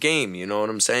long game. You know what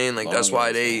I'm saying? Like, that's Long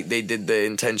why game. they did the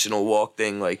intentional walk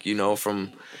thing, like, you know,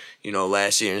 from, you know,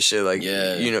 last year and shit. Like,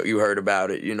 Yeah. you know, you heard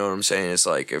about it. You know what I'm saying? It's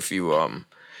like if you,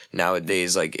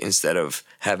 nowadays, like, instead of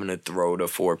having to throw the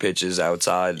 4 pitches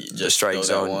outside the just strike throw that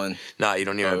zone, one. nah, you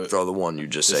don't even have to throw the one. You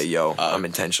just say, yo, I'm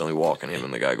intentionally walking him,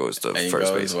 and the guy goes to And he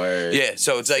first goes base. where- Yeah,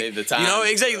 so it's like, Save the time. you know,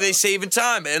 exactly, they saving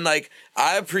time. And, like,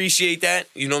 I appreciate that.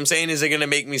 You know what I'm saying? Is it going to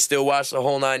make me still watch the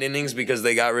whole 9 innings because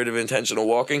they got rid of intentional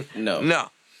walking? No. No.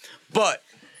 But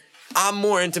I'm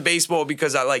more into baseball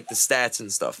because I like the stats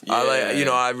and stuff. I like, Yeah. you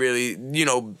know, I really, you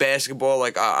know, basketball,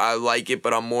 like, I like it,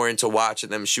 but I'm more into watching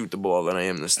them shoot the ball than I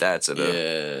am the stats of the,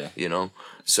 Yeah. you know?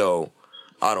 So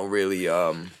I don't really,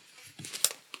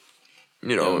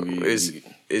 you know,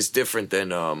 it's different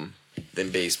than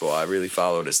baseball. I really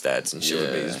follow the stats and shit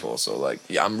with Yeah. baseball. So, like,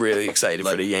 yeah, I'm really excited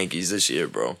for the Yankees this year,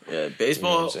 bro. Yeah,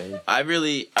 baseball. I'm saying? I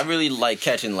really like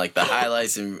catching like the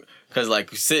highlights and because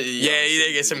like Yeah,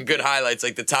 they get some good highlights,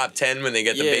 like the top 10 when they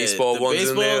get the baseball the ones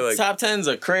baseball in there. Like, top 10s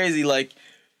are crazy. Like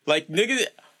niggas.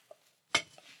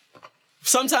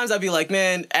 Sometimes I'd be like,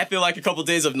 man, I feel like a couple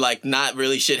days of like not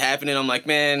really shit happening. I'm like,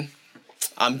 man,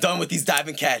 I'm done with these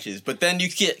diving catches. But then you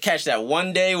catch that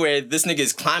one day where this nigga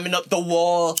is climbing up the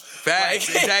wall. facts,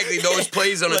 Like- exactly. Those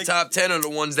plays on the Like- top 10 are the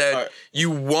ones that Are- you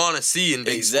want to see in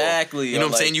baseball. Exactly, You know what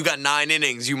I'm like- saying? You got 9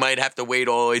 innings. You might have to wait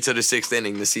all the way to the 6th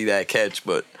inning to see that catch,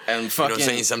 but And you know what I'm fucking-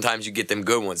 saying? Sometimes you get them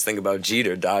good ones. Think about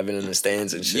Jeter diving in the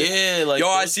stands and shit. Yeah, like Yo,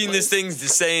 I those seen plays. this thing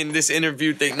saying this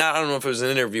interview thing. I don't know if it was an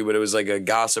interview, but it was like a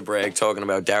gossip rag talking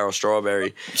about Darryl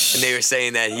Strawberry, and they were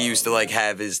saying that he used to like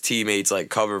have his teammates like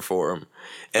cover for him,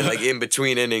 and like in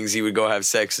between innings he would go have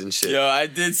sex and shit. Yo, I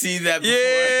did see that before.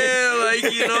 Yeah,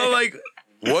 like, you know, like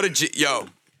what a G. Yo,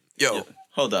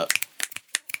 Hold up.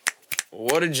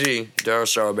 what a G. Darryl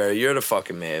Strawberry, you're the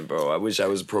fucking man, bro. I wish I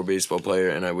was a pro baseball player,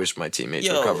 and I wish my teammates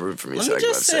Yo, were covering for me let so me I could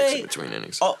have just sex say, in between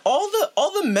innings. all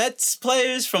the Mets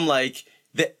players from like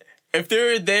if they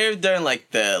were there during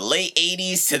like the late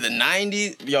 80s to the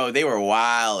 90s, yo, they were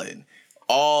wildin'.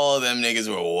 All of them niggas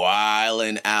were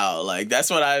wildin' out. Like that's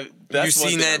what I. That's You one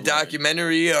seen thing I that learned.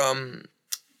 documentary?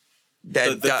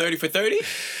 The 30 for 30?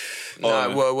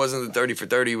 Nah, well, it wasn't the 30 for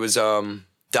 30. It was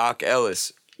Doc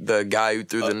Ellis, the guy who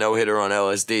threw the no hitter on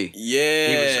LSD. Yeah.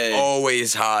 He was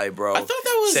always high, bro. I thought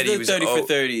that was Said the he was 30 for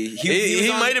 30. He was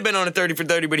on- might have been on a 30 for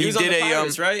 30, but he was on did the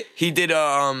Pirates, right? He did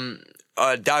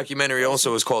a documentary also.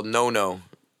 It was called No No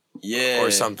Yeah.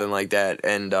 or something like that,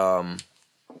 and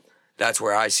That's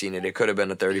where I seen it. It could have been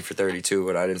a 30 for 32,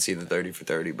 but I didn't see the 30 for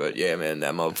 30. But yeah, man,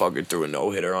 that motherfucker threw a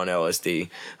no-hitter on LSD.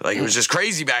 Like, it was just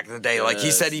crazy back in the day. Like,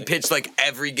 he said he pitched, like,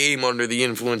 every game under the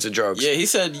influence of drugs. Yeah, he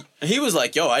said, he was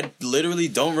like, yo, I literally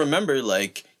don't remember,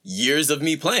 like, years of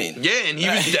me playing. Yeah, and he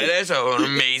was, that's an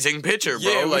amazing pitcher,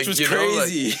 bro. Yeah, like, which was you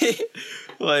crazy. Know, like,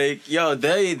 like, yo,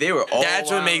 they were all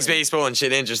that's what wild. makes baseball and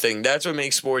shit interesting. That's what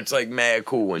makes sports, like, mad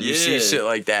cool when you see shit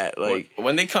like that. Like,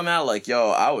 when they come out, like,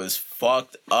 yo, I was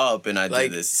fucked up and I like,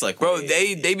 did this. It's like, bro,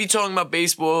 wait. they be talking about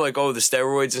baseball, like, oh, the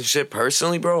steroids and shit.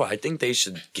 Personally, bro, I think they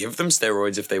should give them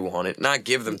steroids if they want it. Not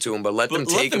give them to them, but let them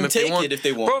take them if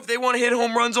they want. Bro, if they want to hit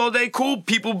home runs all day, cool.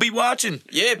 People be watching.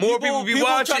 Yeah, more people be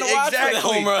watching. Trying to watch exactly. for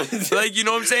the home runs. Like, you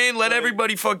know what I'm saying? Let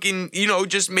everybody fucking, you know,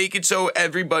 just make it so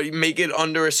everybody make it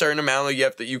under a certain amount.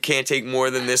 Like, you can't take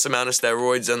more than this amount of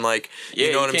steroids and, like,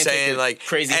 you know what I'm saying? Like,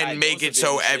 crazy and make it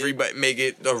so everybody, make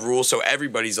it a rule so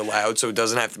everybody's allowed, so it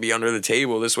doesn't have to be under the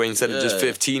table. This way, instead of just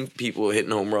 15 people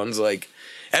hitting home runs, like,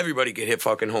 everybody could hit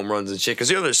fucking home runs and shit. Because,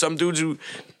 there's some dudes who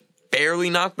barely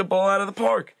knock the ball out of the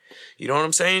park. You know what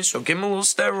I'm saying? So give him a little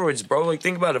steroids, bro. Like,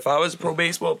 think about it. If I was a pro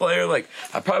baseball player, like,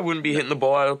 I probably wouldn't be hitting the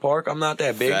ball out of the park. I'm not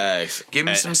that big. Facts. Give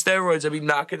me some steroids. I'd be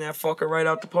knocking that fucker right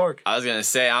out the park. I was gonna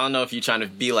say, I don't know if you're trying to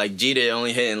be like Jeter,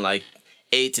 only hitting like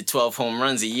 8 to 12 home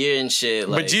runs a year and shit.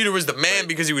 Like, but Jeter was the man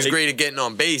because he was great at getting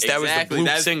on base. That was the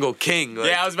bloop single king. Like,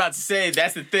 yeah, I was about to say,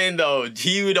 that's the thing, though.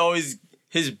 He would always...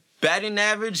 His batting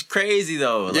average, crazy,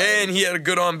 though. Like, yeah, and he had a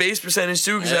good on base percentage,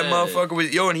 too, because that motherfucker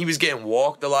was... Yo, and he was getting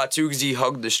walked a lot, too, because he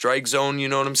hugged the strike zone, you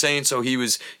know what I'm saying? So he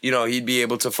was... You know, he'd be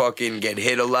able to fucking get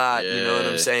hit a lot, you know what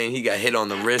I'm saying? He got hit on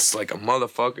the wrist like a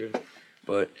motherfucker.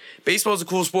 But baseball's a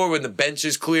cool sport when the bench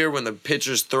is clear, when the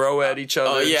pitchers throw at each other.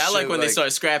 Oh, yeah, I like when they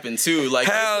start scrapping, too. Like,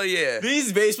 hell yeah.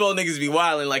 These baseball niggas be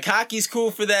wilding. Like, hockey's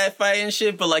cool for that fight and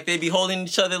shit, but, like, they be holding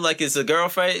each other like it's a girl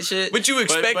fight and shit. But you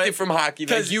expect it from hockey.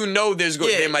 Like, you know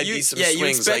there might be some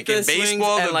swings. Like, in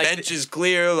baseball, the bench is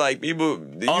clear. Like, people...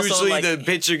 Usually like, the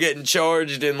pitcher getting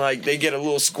charged and, like, they get a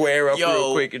little square up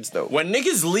real quick and stuff. When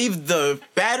niggas leave the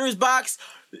batter's box...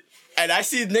 And I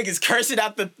see niggas cursing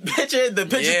out the pitcher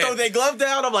throw their glove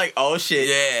down. I'm like, oh shit.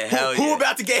 Yeah, hell yeah. Who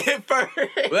about to get hit first?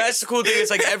 Well, that's the cool thing. It's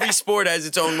like every sport has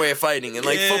its own way of fighting. And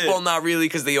like football, not really,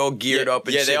 because they all geared up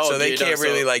and shit. So they can't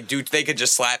really like do, they could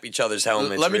just slap each other's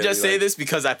helmets. Let me just say this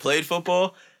because I played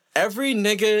football. Every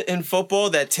nigga in football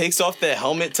that takes off their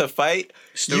helmet to fight,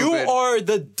 you are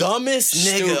the dumbest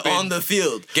nigga on the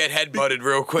field. Get headbutted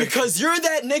real quick. Because you're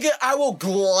that nigga I will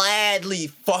gladly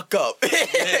fuck up.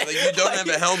 Yeah, like you don't have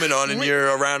a helmet on and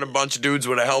you're around a bunch of dudes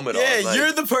with a helmet on. Yeah, like,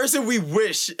 you're the person we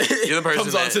wish you're the person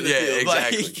comes onto the field.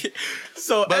 Exactly. Like,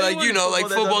 so, but like, you know, like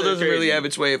football doesn't really have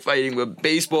its way of fighting, but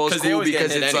baseball is cool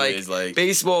because it's anyways, like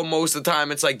baseball most of the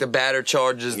time it's like the batter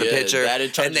charges the pitcher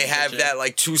and they have that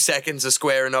like 2 seconds of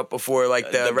squaring up before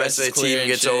like the rest of the team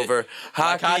gets over.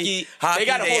 Hockey, they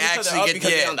gotta hold each other up because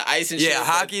they're on the ice and shit. Yeah,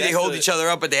 hockey they hold each other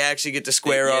up, but they actually get to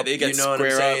square up. They get you know what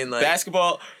I'm saying? Like,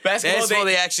 basketball,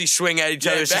 they actually swing at each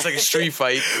other. It's just like a street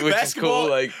fight, which is cool.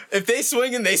 Like if they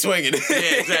swinging, they swinging.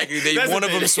 Yeah, exactly. One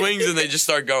of them swings and they just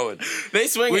start going. They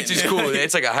swing, which is cool.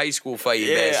 It's like a high school fight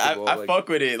in basketball. I fuck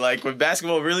with it. Like when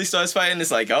basketball really starts fighting, it's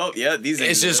like, oh yeah, these.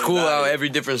 It's just cool how every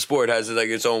different sport has like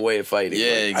its own way of fighting. Yeah,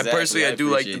 like, exactly. I personally do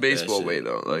like the baseball way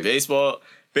though. Like baseball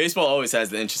always has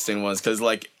the interesting ones because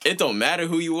like it don't matter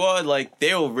who you are. Like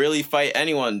they'll really fight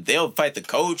anyone. They'll fight the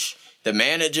coach, the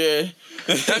manager.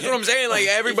 That's what I'm saying. Like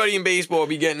everybody in baseball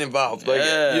be getting involved. Like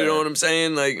you know what I'm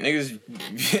saying. Like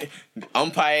niggas,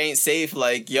 umpire ain't safe.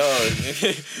 Like yo,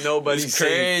 nobody's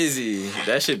crazy. Safe.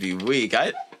 That should be weak.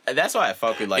 That's why I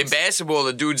fuck with like in basketball.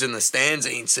 The dudes in the stands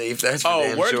ain't safe. That's for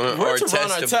damn sure. We're to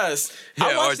run our test. Yeah,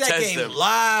 I watched that game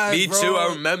live. Me too.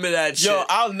 I remember that shit. Yo,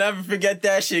 I'll never forget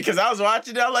that shit because I was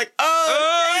watching it. I'm like,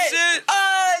 oh shit.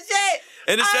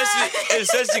 And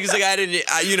especially because like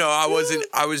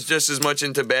I was just as much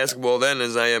into basketball then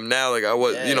as I am now. Like I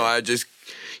was,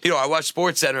 I watch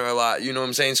Sports Center a lot. You know what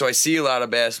I'm saying? So I see a lot of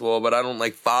basketball, but I don't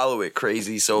like follow it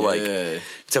crazy. So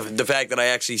the fact that I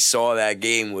actually saw that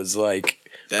game was like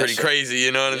pretty crazy.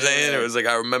 You know what I'm saying? It was like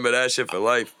I remember that shit for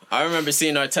life. I remember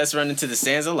seeing Artest run into the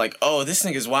stands. I'm like, oh, this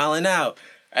nigga's wilding out.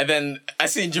 And then I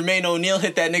seen Jermaine O'Neal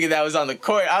hit that nigga that was on the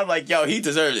court. I was like, yo, he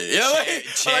deserved it. You know, like,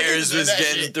 chairs was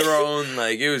getting thrown.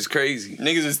 Like, it was crazy.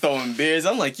 Niggas was throwing beers.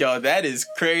 I'm like, yo, that is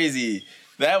crazy.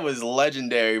 That was a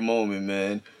legendary moment,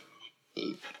 man.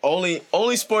 Only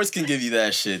sports can give you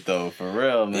that shit, though. For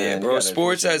real, man. Yeah, bro,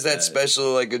 sports has that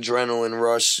special, like, adrenaline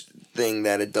rush thing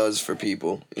that it does for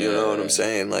people. You know what I'm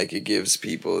saying? Like, it gives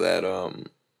people that,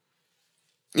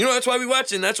 You know, that's why we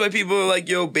watch it. And that's why people are like,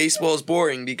 yo, baseball's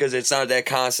boring because it's not that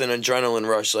constant adrenaline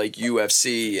rush like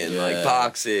UFC and like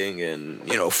boxing and,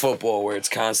 you know, football where it's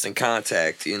constant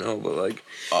contact, you know. But like,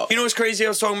 you know what's crazy? I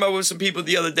was talking about with some people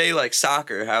the other day, like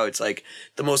soccer, how it's like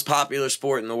the most popular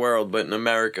sport in the world, but in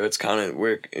America it's kind of,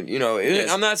 you know,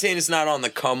 I'm not saying it's not on the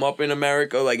come up in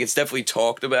America. Like, it's definitely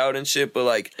talked about and shit, but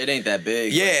like. It ain't that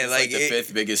big. Yeah, it's like the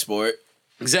fifth biggest sport.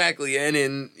 Exactly. And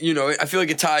in, you know, I feel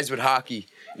like it ties with hockey.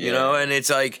 You know, and it's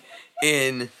like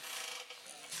in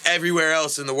everywhere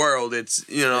else in the world, it's,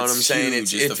 you know what I'm saying?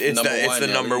 It's the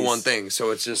number one thing.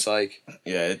 So it's just like,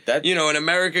 that, you know, and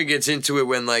America gets into it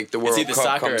when like the World Cup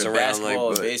soccer, comes around, basketball,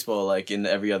 like, baseball, like in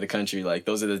every other country. Like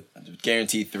those are the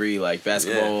guaranteed three, like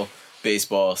basketball,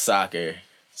 baseball, soccer,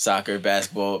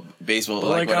 basketball, baseball. But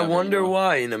like I wonder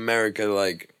why in America,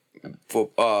 like,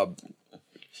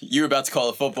 you were about to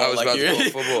call it football. I was about to call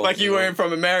it football. Like you weren't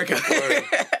from America.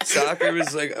 Soccer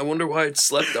is like, I wonder why it's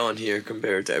slept on here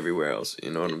compared to everywhere else. You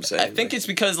know what I'm saying? I think it's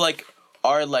because like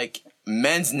our like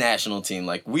men's national team,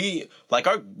 like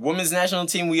our women's national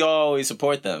team, we always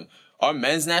support them. Our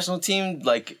men's national team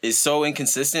like is so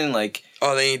inconsistent. Like,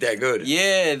 oh, they ain't that good.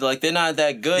 Yeah, like they're not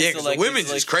that good. Yeah, because like, the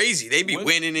women's is crazy. They be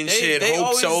winning and shit. Hope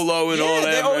always, Solo and all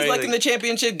that. They're always right? like in the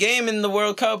championship game in the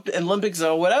World Cup, Olympics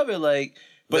or whatever. Like.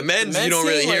 But the men's you don't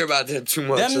really hear about that too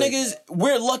much. Them niggas,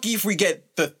 we're lucky if we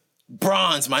get the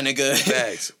bronze, my nigga.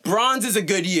 Facts. Bronze is a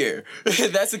good year.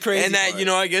 That's a crazy. And that, part. you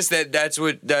know, I guess that's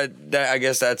what I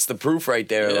guess that's the proof right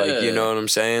there. Yeah. Like, you know what I'm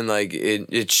saying? Like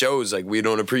it shows like we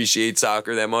don't appreciate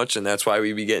soccer that much, and that's why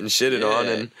we be getting shitted on.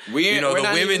 And you know,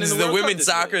 the women's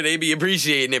soccer, they be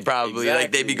appreciating it probably. Exactly.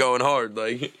 Like they be going hard.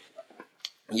 Like,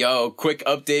 yo, quick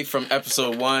update from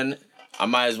episode 1. I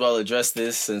might as well address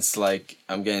this since, like,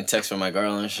 I'm getting texts from my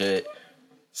girl and shit.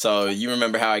 So, you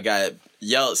remember how I got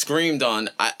screamed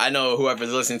on. I know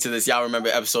whoever's listening to this, y'all remember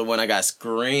episode 1, I got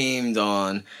screamed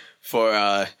on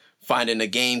for finding a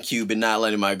GameCube and not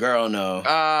letting my girl know.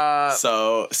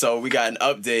 So we got an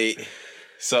update.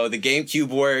 So, the GameCube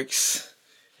works.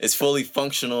 It's fully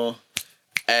functional.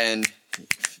 And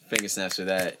finger snaps for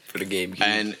that. For the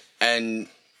GameCube.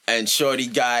 And Shorty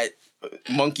got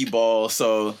monkey ball,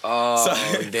 so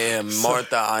damn,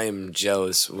 Martha, I am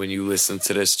jealous when you listen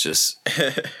to this. Just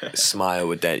smile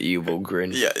with that evil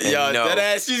grin. Yeah, that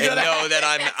ass. She's gonna know that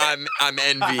I'm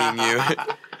envying you.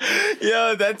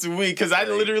 Yo, that's weak because I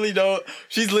literally don't.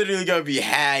 She's literally gonna be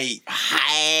hype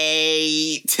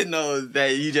to know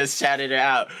that you just shouted her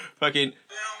out. Fucking,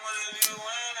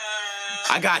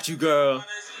 I got you, girl.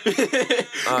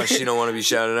 She don't want to be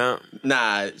shouted out?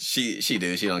 Nah, she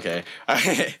do. She don't care.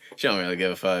 She don't really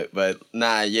give a fuck. But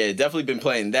nah, yeah, definitely been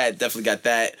playing that. Definitely got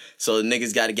that. So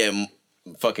niggas got to get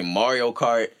fucking Mario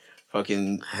Kart.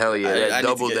 Fucking hell yeah, that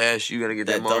double dash. You gotta get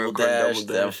that Mario Kart double dash.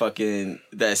 That fucking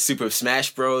Super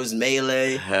Smash Bros.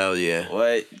 Melee. Hell yeah.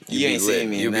 What? You ain't seen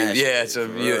me in that. Yeah, so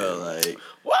you like.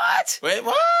 What? Wait,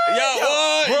 what?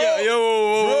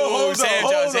 Yo,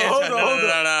 Sanchez.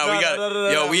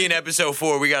 No. We in episode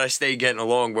 4. We gotta stay getting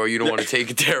along, bro. You don't want to take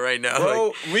it there right now, bro.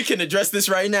 Like, we can address this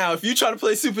right now. If you try to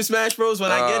play Super Smash Bros, when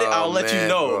I get it, I'll let you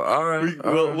know. Bro. All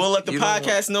right, we'll let the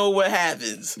podcast know what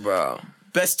happens, bro.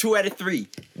 Best 2 out of 3.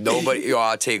 Nobody.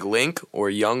 I'll take Link or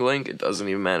Young Link. It doesn't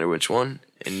even matter which one,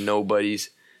 and nobody's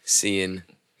seeing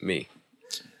me.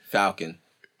 Falcon.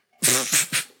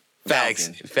 Facts.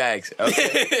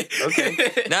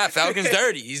 Okay. Nah, Falcon's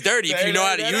dirty. He's dirty. If you know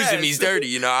how to use him, he's dirty.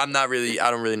 You know, I don't really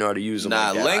know how to use him.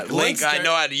 Nah, like Link, I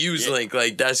know how to use Link.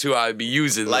 Like, that's who I would be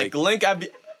using. Like Link,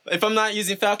 if I'm not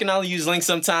using Falcon, I'll use Link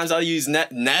sometimes. I'll use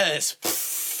Ness.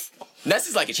 Ness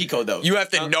is like a cheat code, though. You have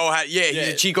to know how... Yeah, he's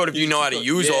a cheat code if you know how to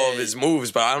use all of his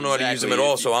moves, but I don't know how to use them at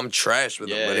all, so I'm trash with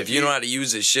him. But if you know how to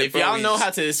use his shit, if y'all know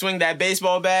how to swing that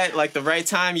baseball bat, like, the right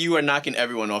time, you are knocking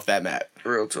everyone off that map.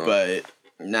 Real talk. But...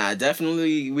 Nah,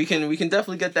 definitely, we can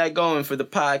definitely get that going for the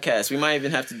podcast. We might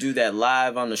even have to do that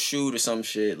live on the shoot or some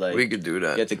shit. Like, we could do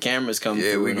that. Get the cameras coming.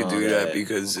 Yeah, through we could do that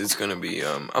because it's gonna be.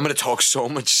 I'm gonna talk so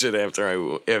much shit after I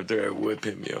whip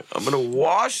him, yo. I'm gonna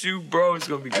wash you, bro. It's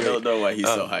gonna be great. I don't know why he's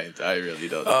so hyped. I really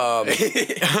don't know.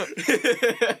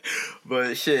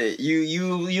 But shit,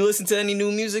 you listen to any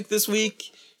new music this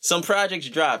week? Some projects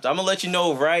dropped. I'm gonna let you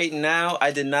know right now.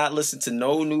 I did not listen to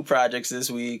no new projects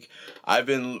this week. I've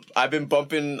been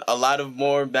bumping a lot of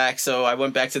more Maxo. I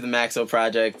went back to the Maxo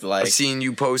project. Like, I seen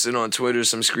you posted on Twitter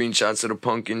some screenshots of the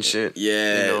pumpkin shit.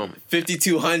 Yeah, you know.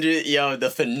 5200. Yo, the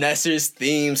Finessers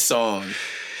theme song.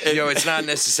 Yo, it's not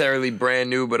necessarily brand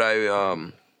new, but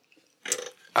I've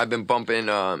been bumping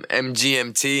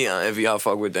MGMT. If y'all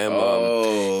fuck with them,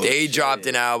 they dropped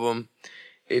an album.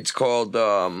 It's called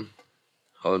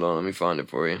hold on, let me find it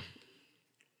for you.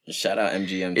 Shout out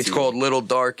MGMT. It's called Little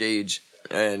Dark Age,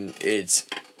 and it's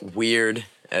weird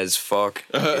as fuck.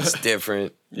 It's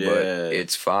different, but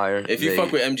it's fire. If you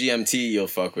fuck with MGMT, you'll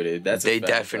fuck with it. They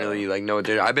definitely like know what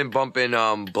they're. I've been bumping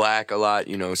Black a lot.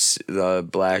 You know, the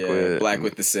Black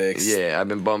with the 6. Yeah, I've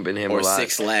been bumping him a lot. Or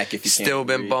 6 Lack if you still can't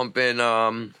been bumping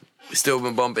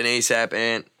ASAP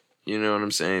Ant. You know what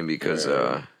I'm saying? Because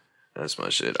that's my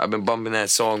shit. I've been bumping that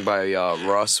song by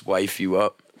Russ, "Wife You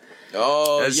Up."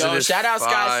 Oh, that yo, shout out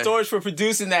Scott Storch for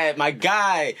producing that. My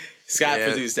guy, Scott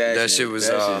produced that. That shit was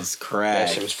crack.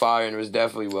 That shit was fire and it was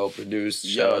definitely well produced.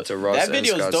 Shout out to Russ. That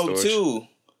video's and Scott dope Storch. too.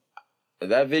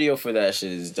 That video for that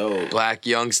shit is dope. Black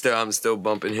Youngster, I'm still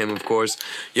bumping him, of course.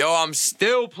 Yo, I'm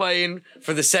still playing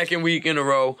for the second week in a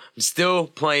row. I'm still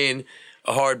playing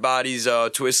Hard Bodies,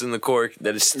 Twisting the Cork.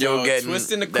 That is still getting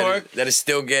Twisting the Cork. That is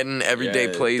still getting everyday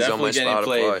plays on my Spotify.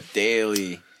 Played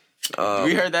daily.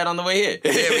 We heard that on the way here.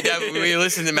 Yeah, we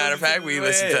listened to. Matter of fact, we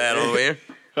listened to that on the way here.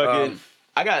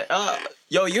 I got.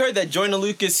 Yo, you heard that Joyner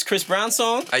Lucas Chris Brown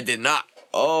song? I did not.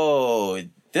 Oh,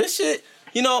 this shit.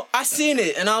 You know, I seen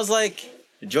it and I was like,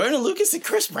 Joyner Lucas and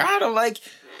Chris Brown. I'm like,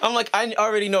 I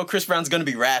already know Chris Brown's gonna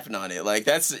be rapping on it. Like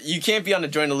you can't be on the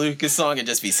Joyner Lucas song and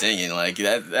just be singing. Like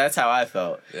that's how I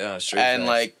felt. Yeah, straight. And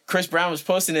like Chris Brown was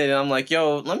posting it, and I'm like,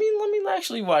 yo, let me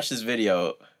actually watch this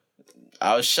video.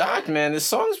 I was shocked, man. This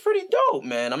song's pretty dope,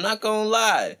 man. I'm not gonna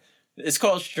lie. It's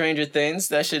called Stranger Things.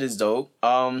 That shit is dope.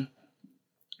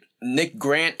 Nick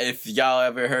Grant, if y'all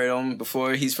ever heard him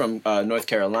before, he's from North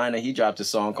Carolina. He dropped a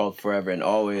song called Forever and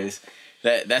Always.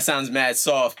 That sounds mad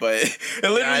soft, but it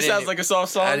literally sounds like a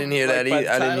soft song. I didn't hear that either.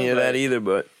 I didn't hear that either,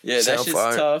 but yeah, that shit's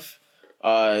tough.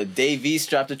 Dave East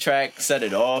dropped a track, Set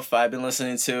It Off. I've been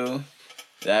listening to.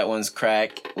 That one's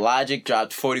crack. Logic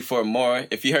dropped 44 More.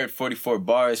 If you heard 44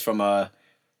 Bars from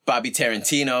Bobby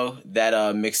Tarantino, that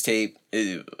mixtape,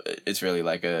 it's really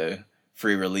like a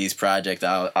free release project.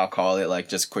 I'll call it, like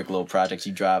just quick little projects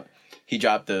he dropped. He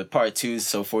dropped the part 2,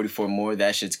 so 44 More.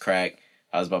 That shit's crack.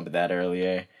 I was bumping that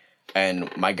earlier. And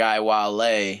my guy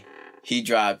Wale, he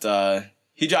dropped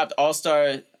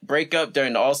All-Star Breakup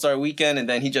during the All-Star weekend, and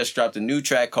then he just dropped a new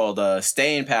track called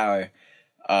Staying Power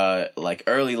like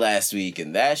early last week.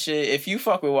 And that shit, if you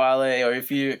fuck with Wale, or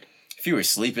if you were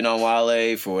sleeping on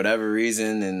Wale for whatever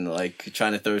reason and like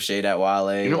trying to throw shade at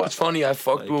Wale. You know what's funny? I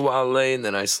fucked with Wale and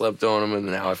then I slept on him and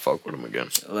now I fuck with him again.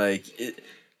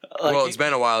 It's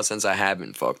been a while since I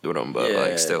haven't fucked with him,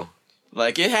 but still.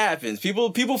 Like, it happens.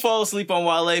 People fall asleep on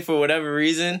Wale for whatever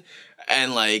reason,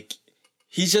 and like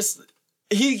he's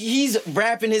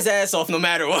rapping his ass off no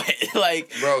matter what.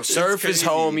 Like, bro, Surf is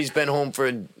home. He's been home for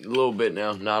a little bit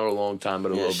now. Not a long time,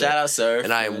 but a little bit. Shout out Surf.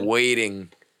 And I am waiting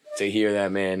to hear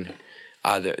that man.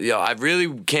 I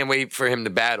really can't wait for him to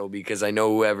battle because I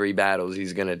know whoever he battles,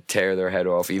 he's gonna tear their head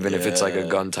off, even if it's like a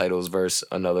gun titles versus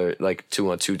another like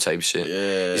 2-on-2 type shit.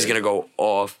 Yeah. He's gonna go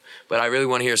off. But I really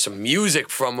want to hear some music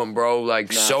from him, bro.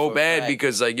 Like so bad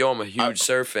because like I'm a huge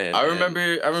Surf fan. I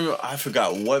remember. I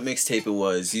forgot what mixtape it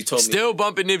was. You told me. Still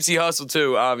bumping Nipsey Hussle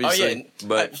too, obviously. Oh yeah,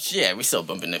 but we still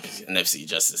bumping Nipsey.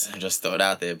 Just throw it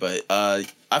out there. But I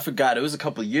forgot. It was a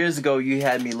couple of years ago. You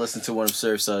had me listen to one of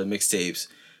Surf's mixtapes.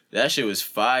 That shit was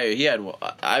fire. He had.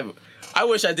 I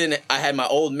wish I didn't. I had my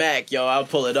old Mac, yo. I'll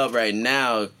pull it up right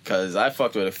now because I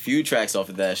fucked with a few tracks off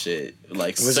of that shit.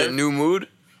 Like, was it New Mood?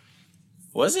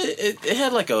 Was it? It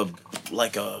had like a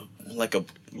black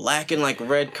and like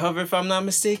red cover, if I'm not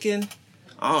mistaken.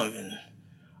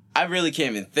 I really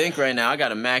can't even think right now. I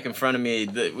got a Mac in front of me.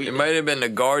 It might have been the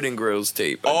Garden Grills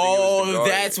tape.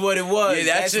 That's what it was. Yeah,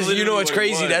 that's just, you know what's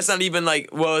crazy? That's not even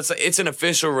like, well, it's an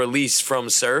official release from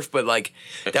Surf, but like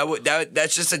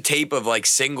that's just a tape of like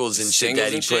singles and shit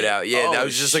that he put out. Yeah, that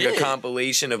was just like a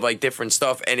compilation of like different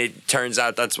stuff, and it turns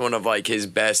out that's one of like his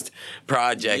best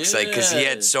projects. Like, cause he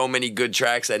had so many good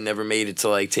tracks that never made it to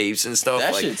like tapes and stuff.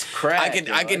 That like, shit's crack.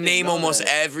 I can name almost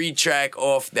every track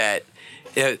off that.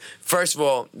 First of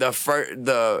all, the first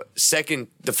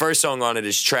song on it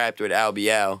is Trapped with Al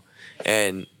Bial,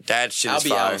 and that shit is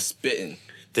fire. Spitting.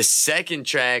 The second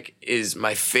track is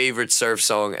my favorite Surf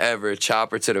song ever,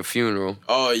 Chopper to the Funeral.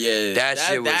 Oh yeah,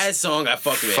 that song I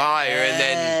fucked with. Fire,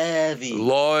 and then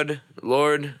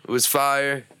Lord was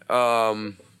fire.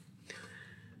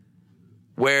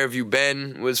 Where Have You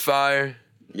Been was fire.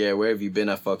 Yeah, Where Have You Been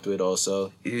I fucked with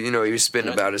also. You know, he was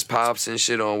spitting about his pops and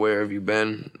shit on Where Have You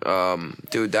Been.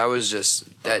 Dude, that was just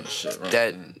that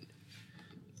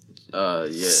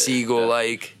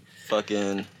Seagull-like.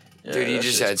 Fucking... Yeah, dude, he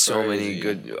just had so many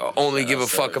good... Only Give a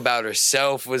Fuck About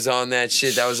Herself was on that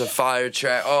shit. That was a fire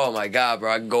track. Oh my God,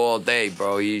 bro. I can go all day,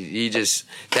 bro. He just...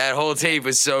 That whole tape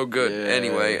was so good. Yeah.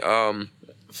 Anyway,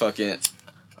 fucking...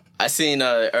 I seen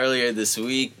earlier this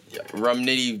week, Rum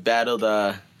Nitty battled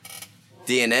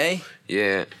DNA.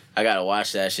 Yeah. I gotta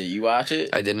watch that shit. You watch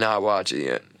it? I did not watch it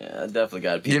yet. Yeah, I definitely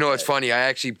gotta. You know what's funny? I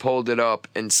actually pulled it up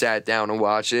and sat down and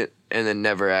watched it, and then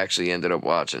never actually ended up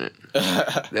watching it.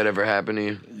 That ever happened to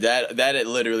you? That it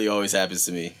literally always happens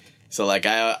to me. So like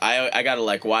I gotta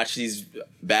like watch these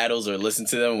battles or listen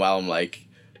to them while I'm like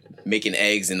making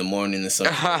eggs in the morning or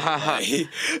something.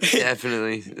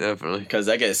 Definitely. Because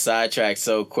I get sidetracked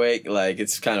so quick, like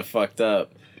it's kind of fucked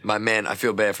up. My man, I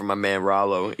feel bad for my man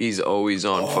Rollo. He's always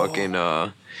on fucking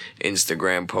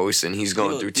Instagram posting. He's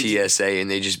going through TSA and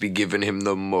they just be giving him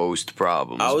the most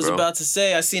problems. I was bro. about to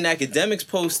say, I seen academics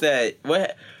post that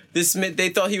they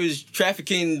thought he was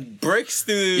trafficking bricks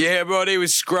through. Yeah, bro, they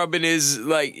was scrubbing his,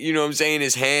 like, you know what I'm saying,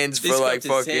 his hands for like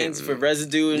his fucking hands for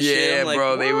residue and shit. Yeah, I'm like,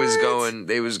 bro, what?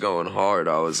 they was going hard.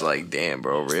 I was like, damn,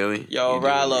 bro, really? Yo,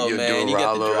 Rollo, man, you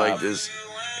got the drop. like this.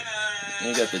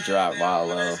 You got the drop,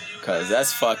 Rollo, cause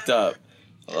that's fucked up.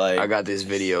 Like, I got this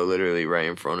video literally right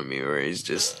in front of me where he's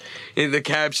just in the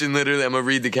caption. Literally, I'm gonna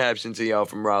read the caption to y'all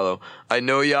from Rollo. I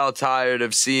know y'all tired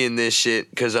of seeing this shit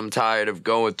because I'm tired of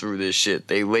going through this shit.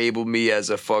 They labeled me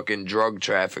as a fucking drug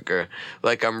trafficker,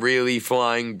 like I'm really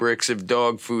flying bricks of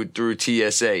dog food through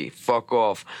TSA. Fuck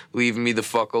off, leave me the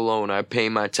fuck alone. I pay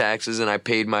my taxes and I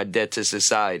paid my debt to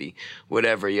society.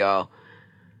 Whatever y'all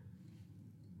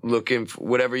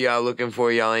whatever y'all looking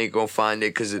for, y'all ain't gonna find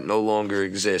it because it no longer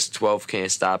exists. 12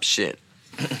 can't stop shit.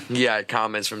 Yeah,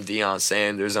 comments from Deion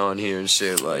Sanders on here and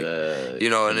shit, like, you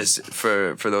know, and it's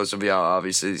for those of y'all,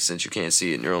 obviously, since you can't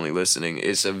see it and you're only listening,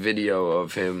 it's a video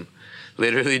of him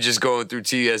literally just going through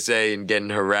TSA and getting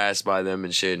harassed by them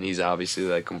and shit, and he's obviously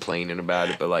like complaining about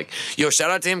it, but like, yo, shout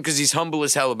out to him because he's humble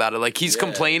as hell about it. Like, he's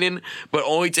complaining, but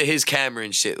only to his camera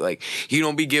and shit. Like, he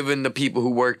don't be giving the people who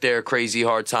work there a crazy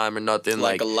hard time or nothing.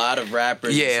 Like a lot of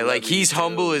rappers. Yeah, like he's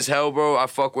humble as hell, bro. I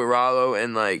fuck with Rollo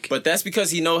and like. But that's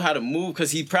because he know how to move, because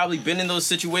he probably been in those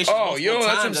situations. Oh, yo, that's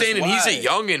what I'm saying. And he's a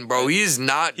youngin', bro. He's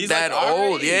not that like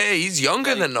old. Yeah, he's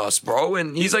younger than us, bro.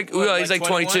 And he's like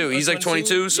 22. He's like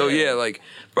 22. So yeah, like,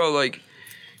 bro, like,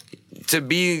 to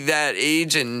be that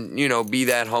age and, you know, be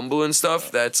that humble and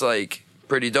stuff, that's like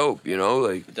pretty dope, you know?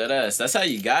 Like, that's how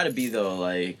you gotta be though.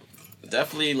 Like,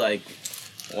 definitely, like,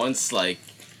 once like.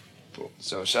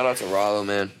 So shout out to Rollo,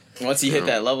 man. Once you hit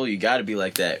that level, you gotta be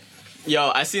like that.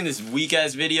 Yo, I seen this weak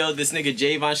ass video. This nigga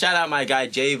Javon, shout out my guy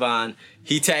Javon.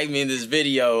 He tagged me in this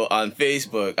video on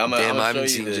Facebook. I haven't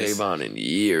seen Javon in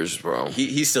years, bro.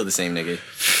 He's still the same nigga.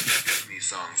 These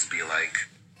songs be like,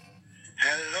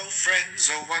 hello friends,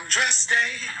 oh wondrous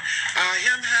day. I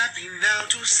am happy now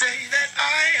to say that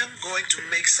I am going to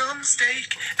make some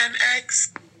steak and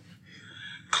eggs.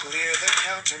 Clear the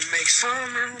counter, make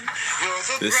some room. You're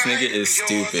the This bride, nigga is you're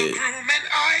stupid. the groom, and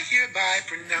I hereby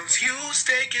pronounce you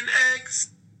steak and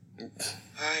eggs.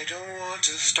 I don't want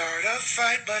to start a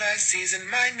fight, but I season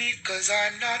my meat cause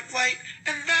I'm not white,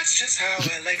 and that's just how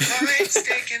I like my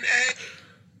steak and egg.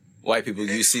 White people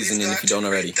use seasoning if you don't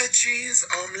already. The cheese,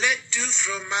 omelette du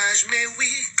fromage, mais oui,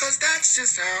 cause that's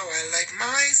just how I like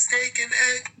my steak and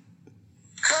egg.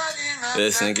 Cutting up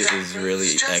This the nigga is really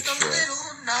peppers, just extra. a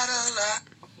little, not a lot.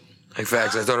 Like,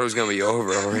 facts, I thought it was gonna be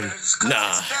over already.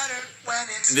 Nah.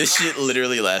 This shit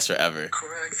literally lasts forever.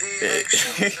 Correct the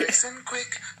action, nice and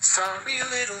quick. Sorry,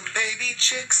 little baby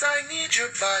chicks, I need your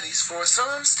bodies for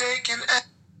some steak and egg.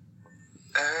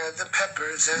 Add the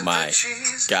peppers and My the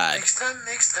cheese. God. Mix them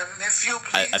if you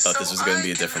please. I thought this was gonna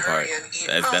be a different part.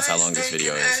 That's how long this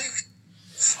video is.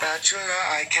 Spatula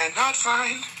I cannot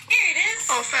find. Here it is.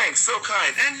 Oh, thanks, so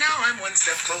kind. And now I'm one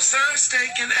step closer.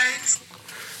 Steak and eggs.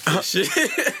 Shit.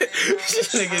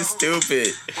 This nigga's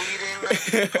stupid.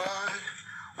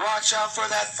 Watch out for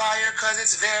that fire, cause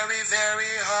it's very, very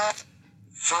hot.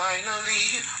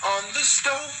 Finally, on the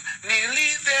stove, nearly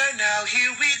there now,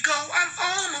 here we go. I'm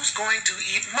almost going to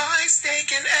eat my steak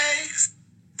and eggs.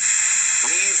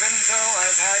 Even though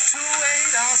I've had to wait,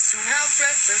 I'll soon have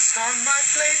breakfast on my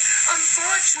plate.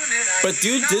 Unfortunate, But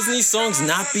do Disney songs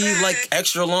not be like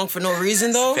extra long for no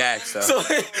reason though? Facts, though. So,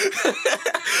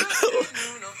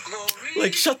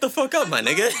 like, shut the fuck up, my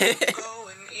nigga. Go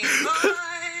and eat my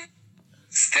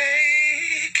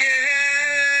steak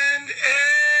and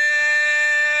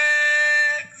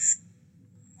eggs.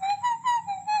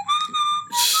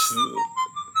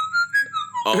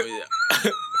 Oh yeah.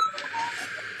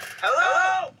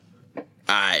 Hello?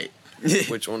 Alright.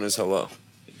 Which one is hello?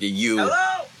 You.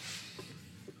 Hello?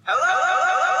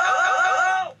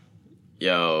 Hello?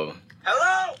 Yo.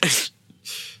 Hello?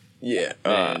 Yeah.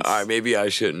 Man, Alright, maybe I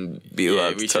shouldn't be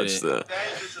allowed to we touch shouldn't.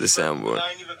 the soundboard.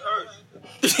 I ain't even cursed.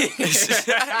 What?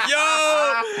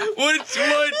 Hit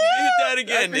that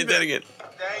again. Hit that again.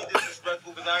 That ain't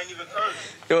disrespectful because I ain't even cursed.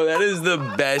 Yo, that is the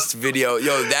best video.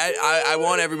 Yo, that I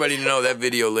want everybody to know that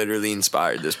video literally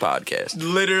inspired this podcast.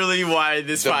 Literally why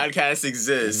this podcast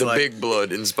exists. The Big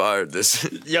Blood inspired this.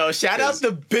 Yo, shout out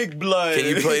the Big Blood. Can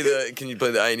you play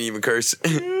the I ain't even curse?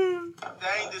 That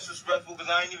ain't disrespectful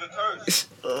because I ain't even cursed.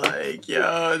 Like,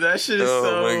 yo, that shit is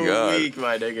Oh my God. weak,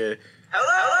 my nigga.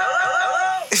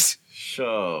 Hello?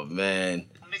 Sure, man.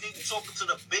 Nigga, you talking to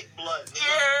the Big Blood.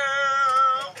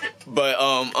 But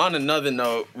on another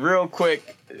note, real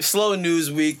quick, slow news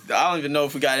week. I don't even know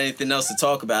if we got anything else to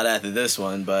talk about after this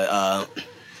one, but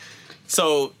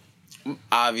so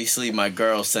obviously my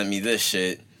girl sent me this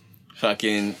shit.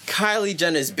 Fucking Kylie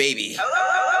Jenner's baby.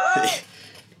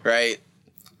 Right?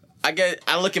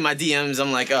 I look at my DMs,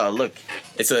 I'm like, oh look,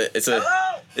 it's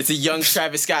a young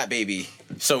Travis Scott baby.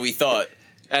 So we thought.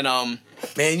 And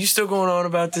Man, you still going on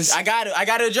about this? I gotta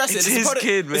address it. It's his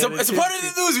kid, man. It's a part of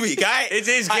the news week, alright? It's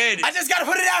his kid. I just gotta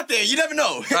put it out there. You never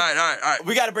know. All right.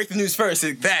 We gotta break the news first,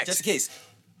 Facts. just in case.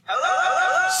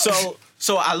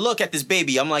 So I look at this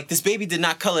baby. I'm like, this baby did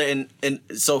not color in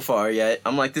so far yet.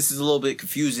 I'm like, this is a little bit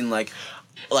confusing. Like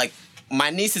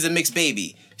my niece is a mixed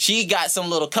baby. She got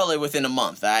some little color within a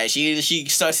month. Alright, she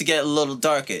starts to get a little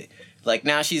darker. Like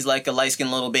now she's like a light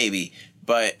skinned little baby.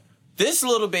 But this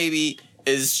little baby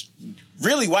is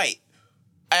really white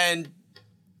and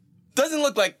doesn't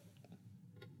look like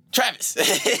Travis.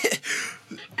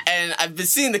 And I've been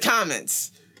seeing the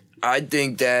comments. I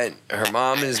think that her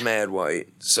mom is mad white,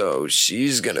 so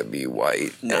she's gonna be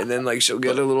white, and then like she'll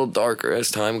get a little darker as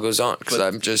time goes on. Because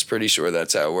I'm just pretty sure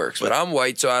that's how it works. But I'm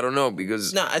white, so I don't know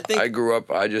because I grew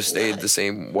up. I just stayed the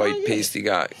same white pasty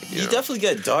guy. You definitely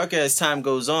get darker as time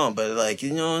goes on, but like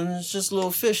it's just a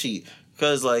little fishy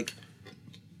because like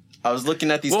I was looking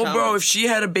at these. Well, comments. bro, if she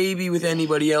had a baby with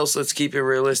anybody else, let's keep it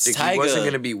realistic. He wasn't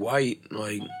gonna be white,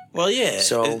 like. Well, yeah.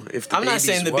 So if the I'm not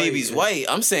saying the baby's yeah. white.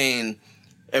 I'm saying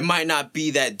it might not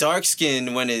be that dark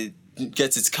skin when it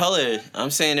gets its color.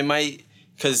 I'm saying it might,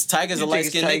 because Tiger's a light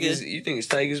skinned nigga. You think it's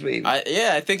Tiger's baby?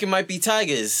 I think it might be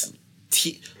Tiger's.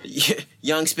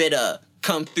 Young Spitter,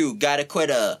 come through, gotta quit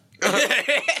her.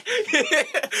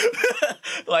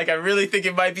 Like I really think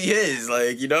it might be his.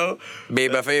 Like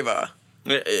Baby favor.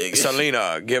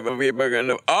 Selena, give a baby.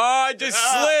 Oh, I just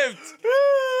slipped.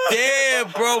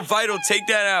 Damn, bro, Vital, take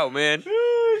that out, man.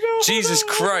 Jesus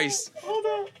Christ. Hold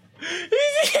on.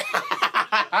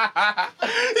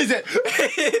 He said,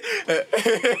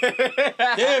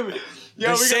 damn it.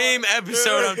 The same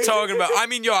episode I'm talking about. I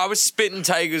mean, I was spitting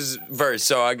Tiger's verse,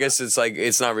 so I guess it's like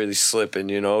it's not really slipping,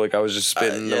 like I was just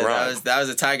spitting the rhyme. That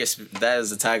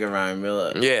was a Tiger rhyme,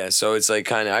 really. Yeah, so it's like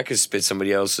kind of I could spit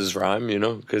somebody else's rhyme,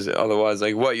 because otherwise,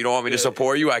 like, what? You don't want me to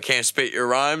support you? I can't spit your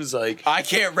rhymes, like I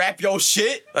can't rap your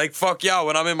shit. Like fuck y'all.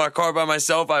 When I'm in my car by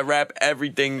myself, I rap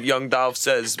everything Young Dolph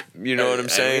says. You know what I'm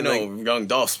saying? Like, Young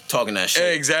Dolph's talking that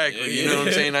shit. Exactly. You know what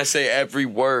I'm saying? I say every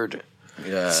word.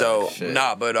 Yeah. So shit.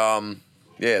 but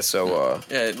yeah. So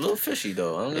yeah, a little fishy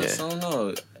though. I don't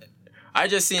know. I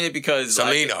just seen it because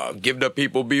Selena, give the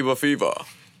people Bieber fever.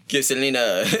 Give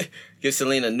Selena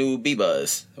new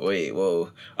Biebers. Wait,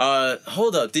 whoa.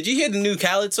 Hold up. Did you hear the new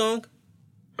Khaled song?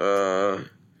 With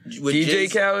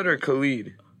DJ Khaled or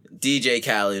Khalid? DJ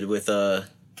Khaled with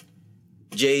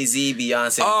Jay-Z,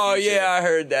 Beyonce. Oh yeah, I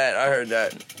heard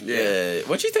that. Yeah.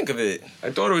 What you think of it?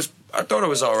 I thought it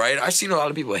was all right. I seen a lot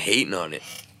of people hating on it.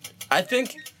 I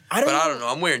don't know.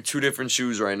 I'm wearing two different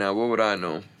shoes right now. What would I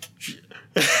know?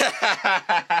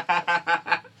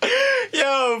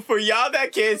 Yo, for y'all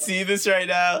that can't see this right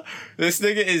now, this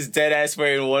nigga is dead ass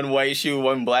wearing one white shoe,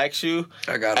 one black shoe.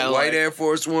 I got a white Air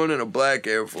Force One and a black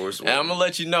Air Force One. And I'm gonna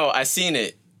let you know, I seen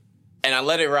it, and I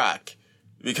let it rock.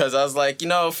 Because I was like,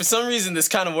 for some reason this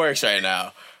kind of works right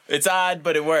now. It's odd,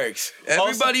 but it works.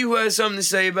 Everybody who has something to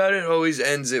say about it always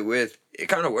ends it with, it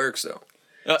kind of works though.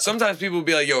 Sometimes people will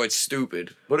be like, yo, it's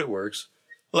stupid, but it works.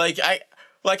 I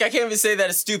can't even say that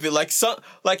it's stupid.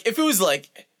 If it was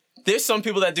like, there's some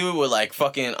people that do it with like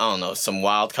fucking, I don't know, some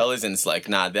wild colors, and it's like,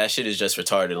 nah, that shit is just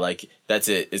retarded. Like, that's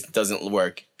it. It doesn't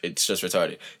work. It's just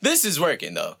retarded. This is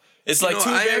working though. It's like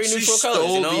two very neutral colors.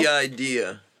 I stole the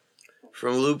idea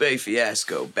from Lupe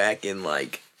Fiasco back in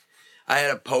like, I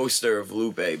had a poster of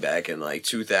Lupe back in like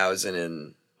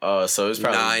 2009 so it was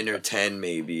probably 9 or 10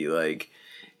 maybe, like,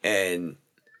 and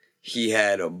he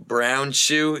had a brown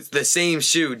shoe, the same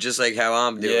shoe, just like how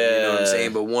I'm doing, you know what I'm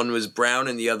saying? But one was brown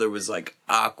and the other was like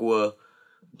aqua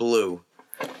blue.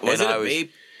 Was it a vape?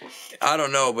 I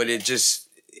don't know, but it just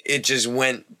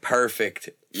went perfect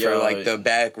for like the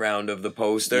background of the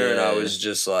poster, and I was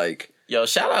just like, Yo,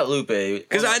 shout out Lupe.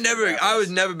 Because I was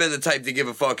never been the type to give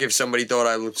a fuck if somebody thought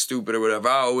I looked stupid or whatever.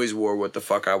 I always wore what the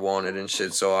fuck I wanted and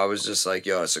shit. So I was just like,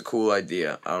 yo, it's a cool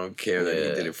idea. I don't care that he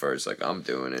did it first. Like, I'm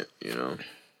doing it, you know?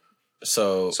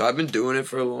 So I've been doing it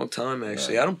for a long time,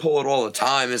 actually. I don't pull it all the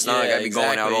time. It's not like I be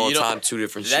going out all the time, 2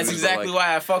 different shoes. That's exactly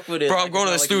why I fuck with it. Bro, I'm going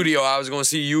to the studio. I was going to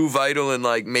see you, Vital, and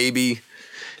like maybe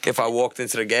if I walked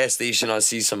into the gas station, I'd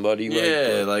see somebody.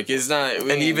 Like it's not.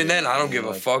 And even then, I don't give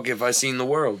a fuck if I seen the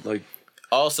world. Like.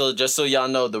 Also, just so y'all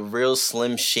know, the real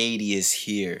Slim Shady is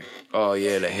here. Oh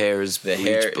yeah, the hair is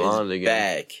blonde again.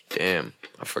 Back. Damn,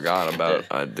 I forgot about it.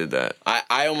 I did that.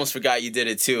 I almost forgot you did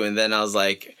it too, and then I was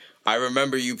like, I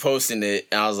remember you posting it,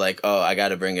 and I was like, oh, I got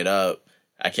to bring it up.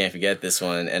 I can't forget this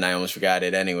one, and I almost forgot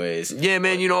it anyways. Yeah,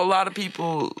 man, you know, a lot of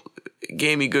people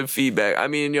gave me good feedback. I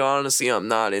mean, honestly, I'm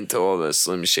not into all the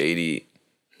Slim Shady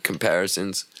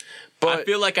comparisons. But I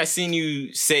feel like I seen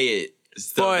you say it.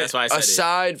 So but that's why I said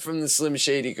aside from the Slim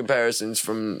Shady comparisons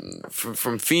from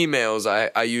females,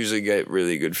 I usually get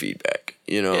really good feedback.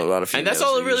 You know, a lot of females. And that's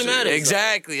all that really matters.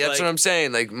 Exactly. That's what I'm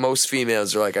saying. Like, most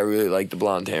females are like, I really like the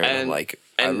blonde hair. And I'm like,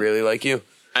 I really like you.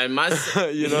 And my...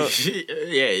 you know?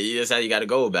 Yeah, that's how you got to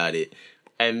go about it.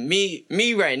 And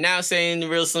me right now saying the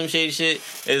real Slim Shady shit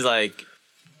is like...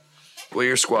 Well,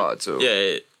 your squad, so...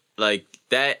 Yeah, like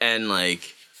that and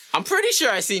like... I'm pretty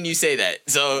sure I seen you say that.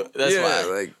 So that's why. Yeah,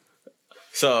 like...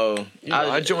 So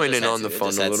I joined in on the fun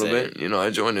a little bit. You know,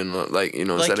 I joined in like, you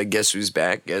know, instead of guess who's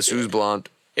back, guess who's blonde.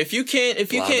 If you can't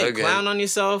clown on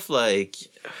yourself, like,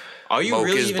 are you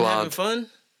really even having fun?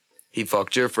 He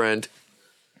fucked your friend.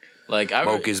 Like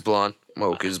Moke is blonde.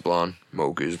 Moke is blonde.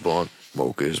 Moke is blonde.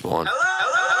 Moke is blonde.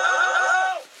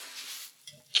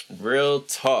 Real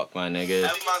talk, my nigga.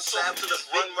 Have my savages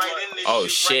run right in this Oh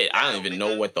shit. shit, Right I don't even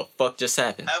know what the fuck just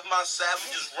happened. Have my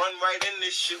savages run right in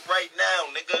this shit right now,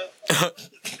 nigga.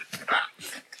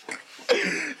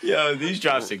 Yo, these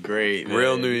drops are great, man.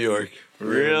 Real New York.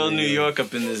 Real New York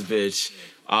up in this bitch.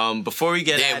 Before we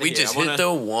get out of we here, just hit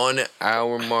the 1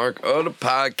 hour mark of the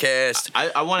podcast.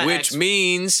 I want to which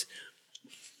means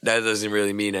that doesn't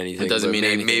really mean anything. It doesn't mean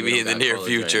anything. Maybe in the near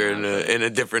future, in a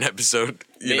different episode,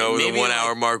 you know, the 1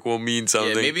 hour mark will mean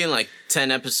something. Yeah, maybe in like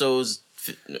 10 episodes.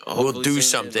 We'll do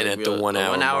something at the 1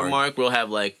 hour 1 hour mark. We'll have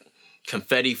like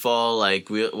confetti fall. Like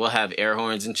we'll have air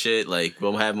horns and shit. Like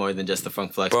we'll have more than just the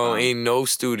Funk Flex. Bro, ain't no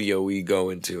studio we go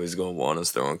into is gonna want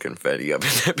us throwing confetti up in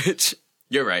that bitch.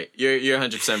 You're right. You're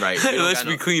 100% right. Let's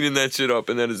be cleaning that shit up,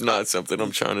 and that is not something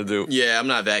I'm trying to do. Yeah, I'm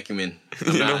not vacuuming.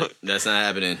 That's not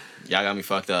happening. Y'all got me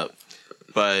fucked up.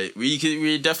 But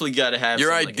we definitely got to have.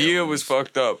 Your idea was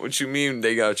fucked up. What you mean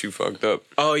they got you fucked up?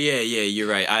 Oh yeah, you're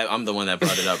right. I'm the one that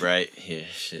brought it up, right? Yeah,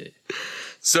 shit.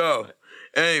 So,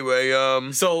 anyway,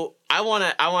 so I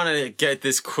wanna get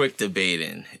this quick debate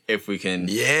in, if we can.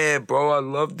 Yeah, bro, I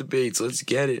love debates. Let's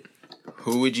get it.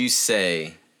 Who would you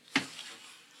say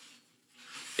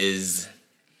is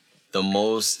the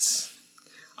most?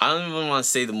 I don't even want to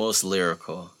say the most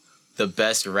lyrical, the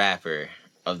best rapper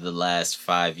of the last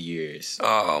 5 years.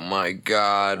 Oh my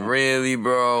God, really,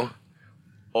 bro?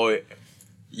 Or,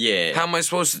 yeah. How am I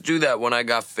supposed to do that when I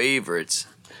got favorites?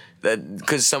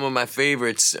 Because some of my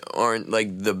favorites aren't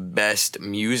like the best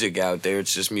music out there.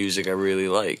 It's just music I really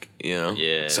like, you know?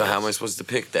 Yeah. So how am I supposed to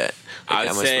pick that? Like,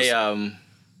 I would say,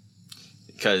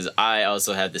 because I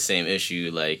also have the same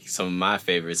issue. Like, some of my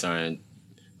favorites aren't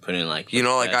putting like... You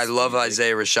know, like I love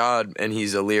Isaiah Rashad, and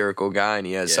he's a lyrical guy, and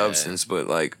he has substance, but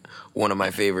like one of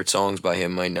my favorite songs by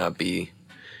him might not be,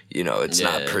 you know, it's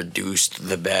not produced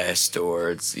the best, or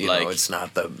it's, you know, it's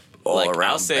not the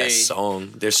all-around best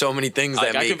song. There's so many things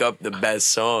that make up the best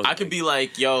song. I could be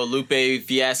like, yo, Lupe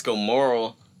Fiasco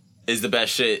Moral is the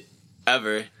best shit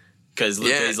ever, because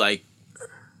Lupe's like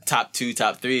top 2,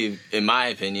 top 3 in my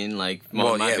opinion. Like,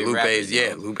 one of my favorite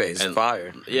rappers. Lupe's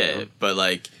fire. Yeah, you know? But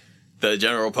like the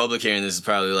general public hearing this is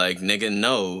probably like, nigga,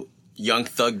 no, Young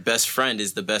Thug Best Friend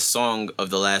is the best song of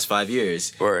the last 5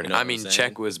 years. Word. You know I mean,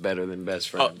 Check was better than Best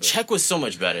Friend. Oh, Check was so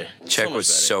much better. Check was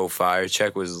so fire.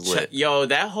 Check was lit. Yo,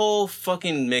 that whole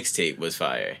fucking mixtape was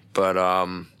fire. But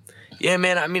yeah,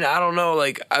 man. I mean, I don't know.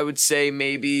 Like, I would say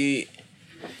maybe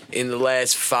in the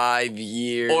last 5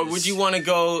 years. Or would you want to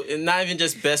go not even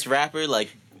just best rapper, like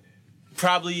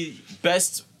probably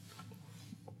best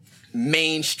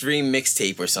mainstream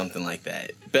mixtape or something like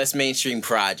that? Best mainstream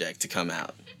project to come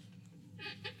out.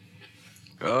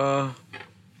 Or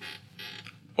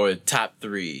top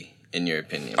 3 in your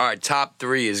opinion. All right, top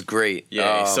 3 is great.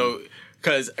 Yeah. So,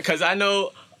 cause I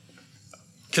know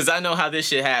how this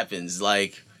shit happens.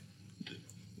 Like,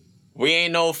 we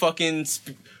ain't no fucking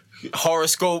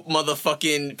horoscope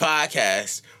motherfucking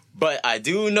podcast, but I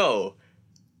do know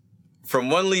from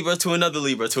one Libra to another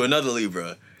Libra to another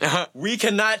Libra. We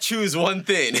cannot choose one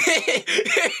thing.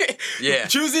 Yeah.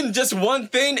 Choosing just one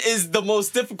thing is the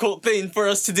most difficult thing for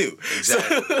us to do.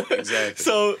 Exactly.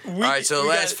 So all right, so the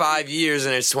last 5 years,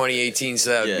 and it's 2018,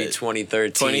 so that would be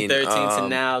 2013. 2013 to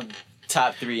now,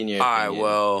 top 3 in your All right, opinion,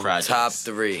 well, projects. top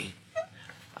 3.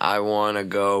 I want to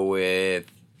go with...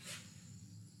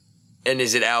 And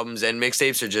is it albums and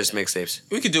mixtapes or just mixtapes?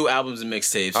 We could do albums and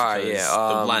mixtapes. All right, because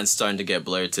the line's starting to get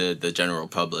blurred to the general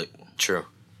public. True.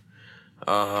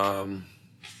 I'm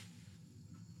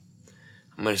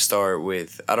gonna start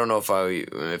with... I don't know if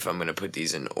I'm gonna put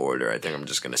these in order. I think I'm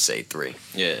just gonna say 3.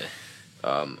 Yeah.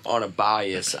 On a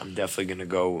bias, I'm definitely gonna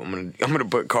go. I'm gonna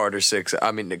put Carter 6.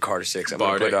 I mean the Carter 6. I'm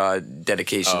Barter. gonna put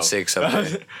Dedication 6 up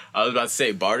there. I was about to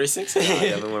say Barter 6. I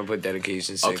definitely want to put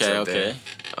Dedication 6 up there.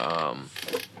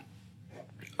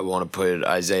 I want to put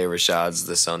Isaiah Rashad's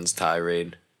The Sun's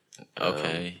Tirade.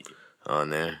 On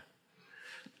there.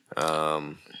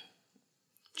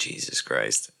 Jesus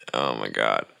Christ. Oh my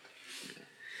God.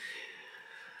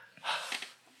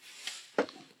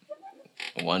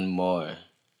 One more.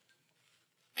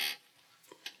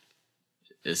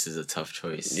 This is a tough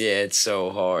choice. Yeah, it's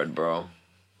so hard, bro.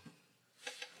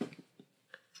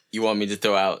 You want me to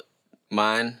throw out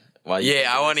mine?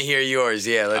 I want to hear yours.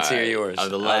 Yeah, let's hear yours.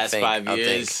 Of the last 5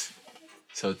 years,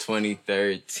 so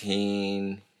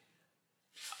 2013,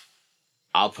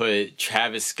 I'll put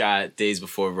Travis Scott, Days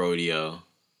Before Rodeo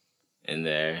in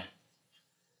there.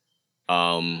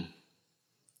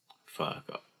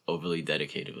 Overly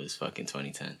Dedicated was fucking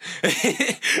 2010.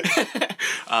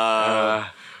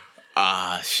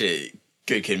 Shit.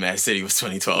 Good Kid, Mad City was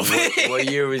 2012. What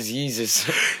year was Yeezus?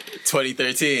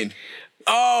 2013.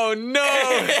 Oh no!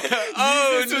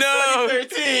 Oh no!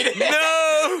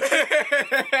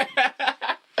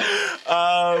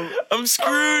 No! I'm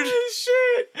screwed.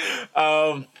 Shit.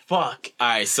 Fuck. All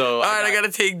right, so I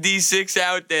gotta take D6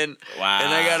 out then. Wow.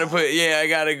 And I gotta put I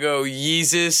gotta go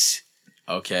Yeezus.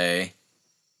 Okay.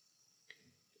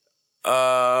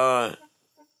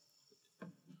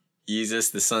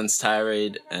 Yeezus, The Sun's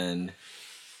Tirade, and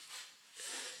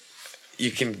you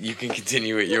can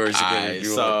continue with yours again if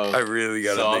you want. I really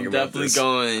gotta think about this. So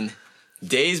I'm definitely going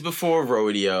Days Before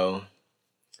Rodeo.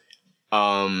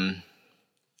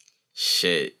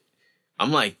 Shit.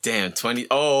 I'm like, damn, 20.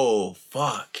 Oh,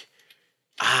 fuck.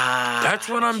 That's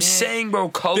what I'm saying, bro.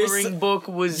 Coloring Book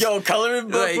was... Coloring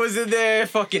Book was in there.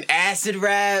 Fucking Acid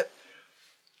Rap.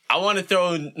 I want to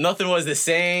throw Nothing Was the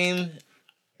Same.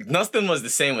 Nothing Was the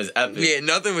Same was epic. Yeah,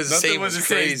 Nothing Was the Same was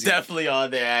crazy. Definitely on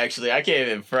there, actually. I can't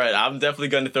even front. I'm definitely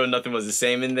going to throw Nothing Was the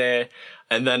Same in there.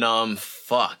 And then,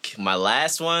 my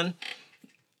last one.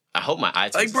 I hope my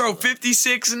iTunes...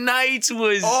 56 Nights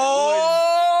was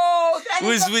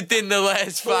within the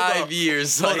last 5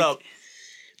 years. Hold up.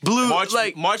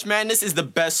 March Madness is the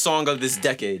best song of this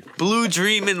decade. Blue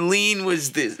Dream and Lean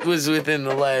was within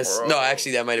the last... Bro. No,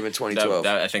 actually, that might have been 2012.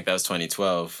 I think that was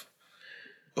 2012.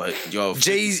 But,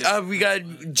 we got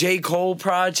J. Cole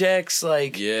projects.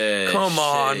 Come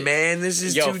on, man. This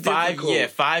is too difficult.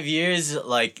 5 years,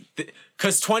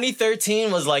 because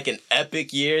 2013 was, an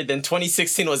epic year. Then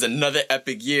 2016 was another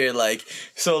epic year.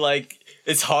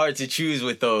 It's hard to choose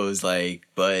with those.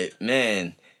 But,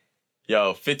 man...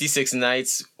 56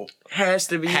 Nights has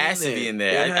to be in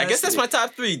there. I guess that's my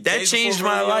top 3. That changed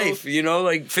my life,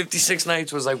 56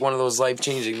 Nights was one of those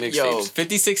life-changing mixtapes.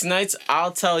 56 Nights,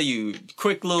 I'll tell you,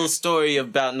 quick little story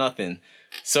about nothing.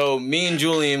 So me and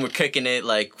Julian were kicking it,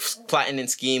 plotting and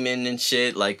scheming and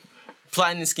shit,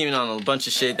 plotting and scheming on a bunch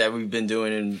of shit that we've been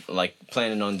doing and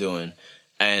planning on doing.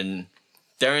 And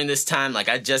during this time,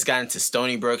 I just got into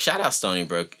Stony Brook. Shout out Stony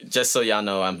Brook, just so y'all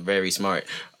know I'm very smart.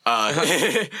 I'm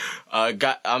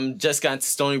just got to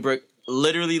Stony Brook,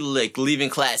 literally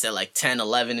leaving class at 10,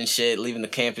 11 and shit, leaving the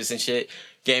campus and shit,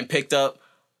 getting picked up.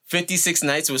 56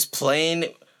 Nights was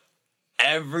playing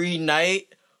every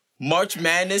night. March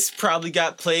Madness probably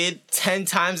got played 10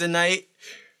 times a night.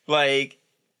 And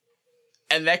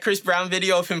that Chris Brown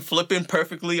video of him flipping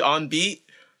perfectly on beat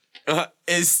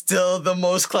is still the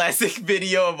most classic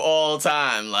video of all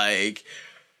time.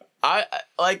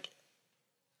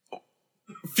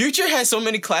 Future has so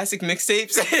many classic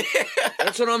mixtapes.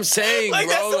 That's what I'm saying, bro.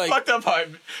 That's the fucked up part.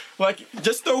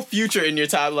 Just throw Future in your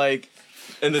top,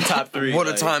 in the top 3. What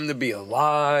a time to be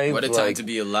alive. What a time to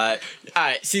be alive. All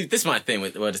right, see, this is my thing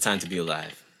with What a Time to Be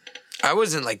Alive. I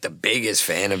wasn't, the biggest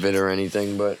fan of it or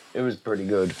anything, but it was pretty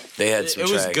good. They had some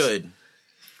tracks. It was good.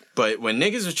 But when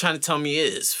niggas were trying to tell me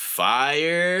it is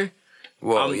fire,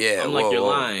 I'm you're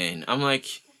lying. I'm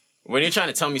when you're trying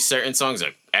to tell me certain songs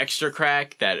are extra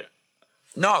crack that...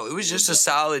 No, it was just a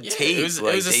solid tape. It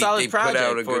was a solid project put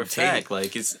out a for good a fact. tape.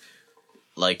 Like it's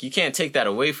like you can't take that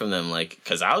away from them. Like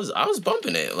because I was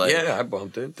bumping it. Like Yeah, I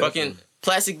bumped it. fucking definitely.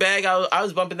 Plastic Bag. I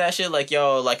was bumping that shit. Like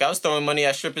yo, like I was throwing money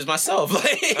at strippers myself.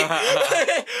 Like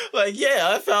yeah,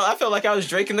 I felt like I was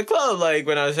Drake in the club. Like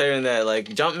when I was hearing that. Like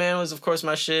Jumpman was of course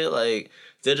my shit. Like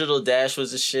Digital Dash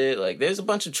was the shit. Like there's a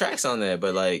bunch of tracks on there,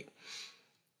 but like.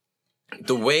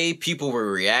 The way people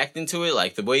were reacting to it,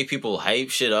 like the way people hype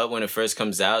shit up when it first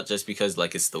comes out, just because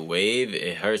like it's the wave,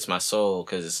 it hurts my soul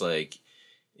because it's like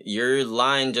you're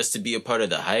lying just to be a part of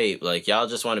the hype. Like y'all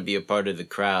just want to be a part of the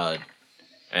crowd,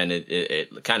 and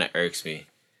it kind of irks me.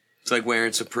 It's like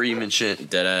wearing Supreme and shit.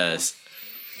 Dead ass.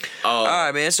 All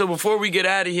right, man. So before we get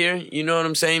out of here, you know what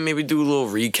I'm saying? Maybe do a little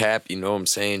recap. You know what I'm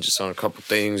saying? Just on a couple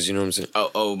things. You know what I'm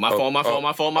saying? My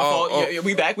fault. Yeah,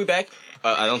 we back.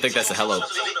 I don't think that's a hello.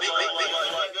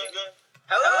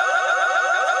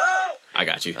 I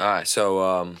got you. All right,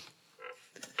 so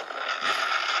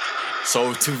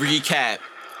So to recap,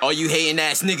 all you hating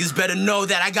ass niggas better know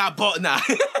that I got bought. Nah.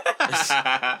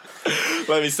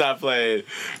 Let me stop playing.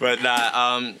 But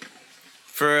nah,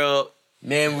 for real.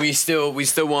 man, we still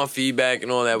want feedback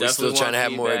and all that. We're still Definitely trying to want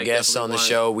have more feedback, guests definitely on the want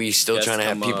show. We still guests trying to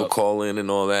have come people up. call in and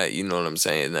all that. You know what I'm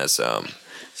saying? That's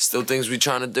still things we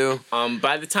trying to do.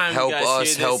 By the time Help you guys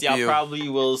us, hear help this, y'all you. probably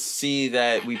will see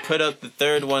that we put up the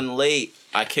third one late.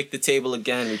 I kicked the table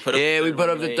again. We put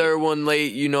up the third one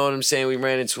late. You know what I'm saying? We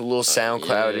ran into a little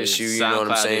SoundCloud issue. You know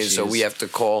what I'm SoundCloud saying? So issues.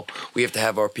 we have to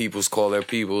have our peoples call their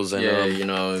peoples and you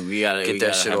know, we gotta get we that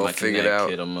gotta shit have all my figured connect, out.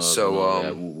 hit 'em up, So, and all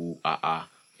that, woo, woo,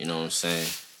 you know what I'm saying?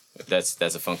 That's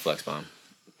a funk flex bomb,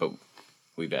 but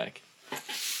we back.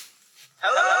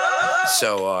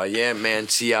 So, yeah, man,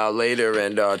 see y'all later,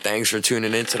 and thanks for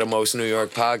tuning in to the most New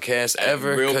York podcast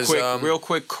ever. Real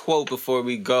quick quote before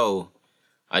we go.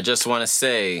 I just want to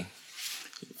say,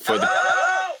 for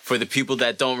the people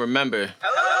that don't remember,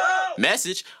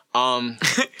 message,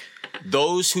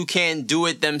 those who can't do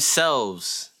it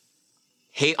themselves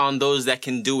hate on those that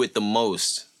can do it the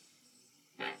most.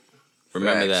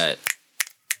 Remember that.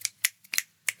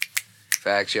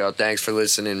 Facts, y'all. Thanks for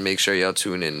listening. Make sure y'all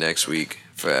tune in next week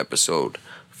for episode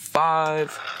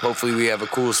 5. Hopefully we have a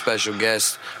cool special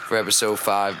guest for episode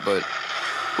 5, but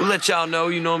we'll let y'all know,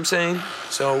 you know what I'm saying?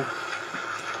 So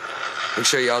make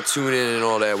sure y'all tune in and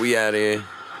all that. We out here.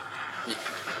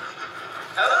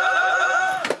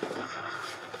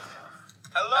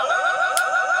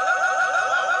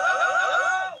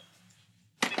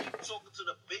 Talking to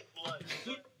the big blood.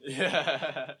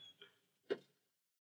 Yeah.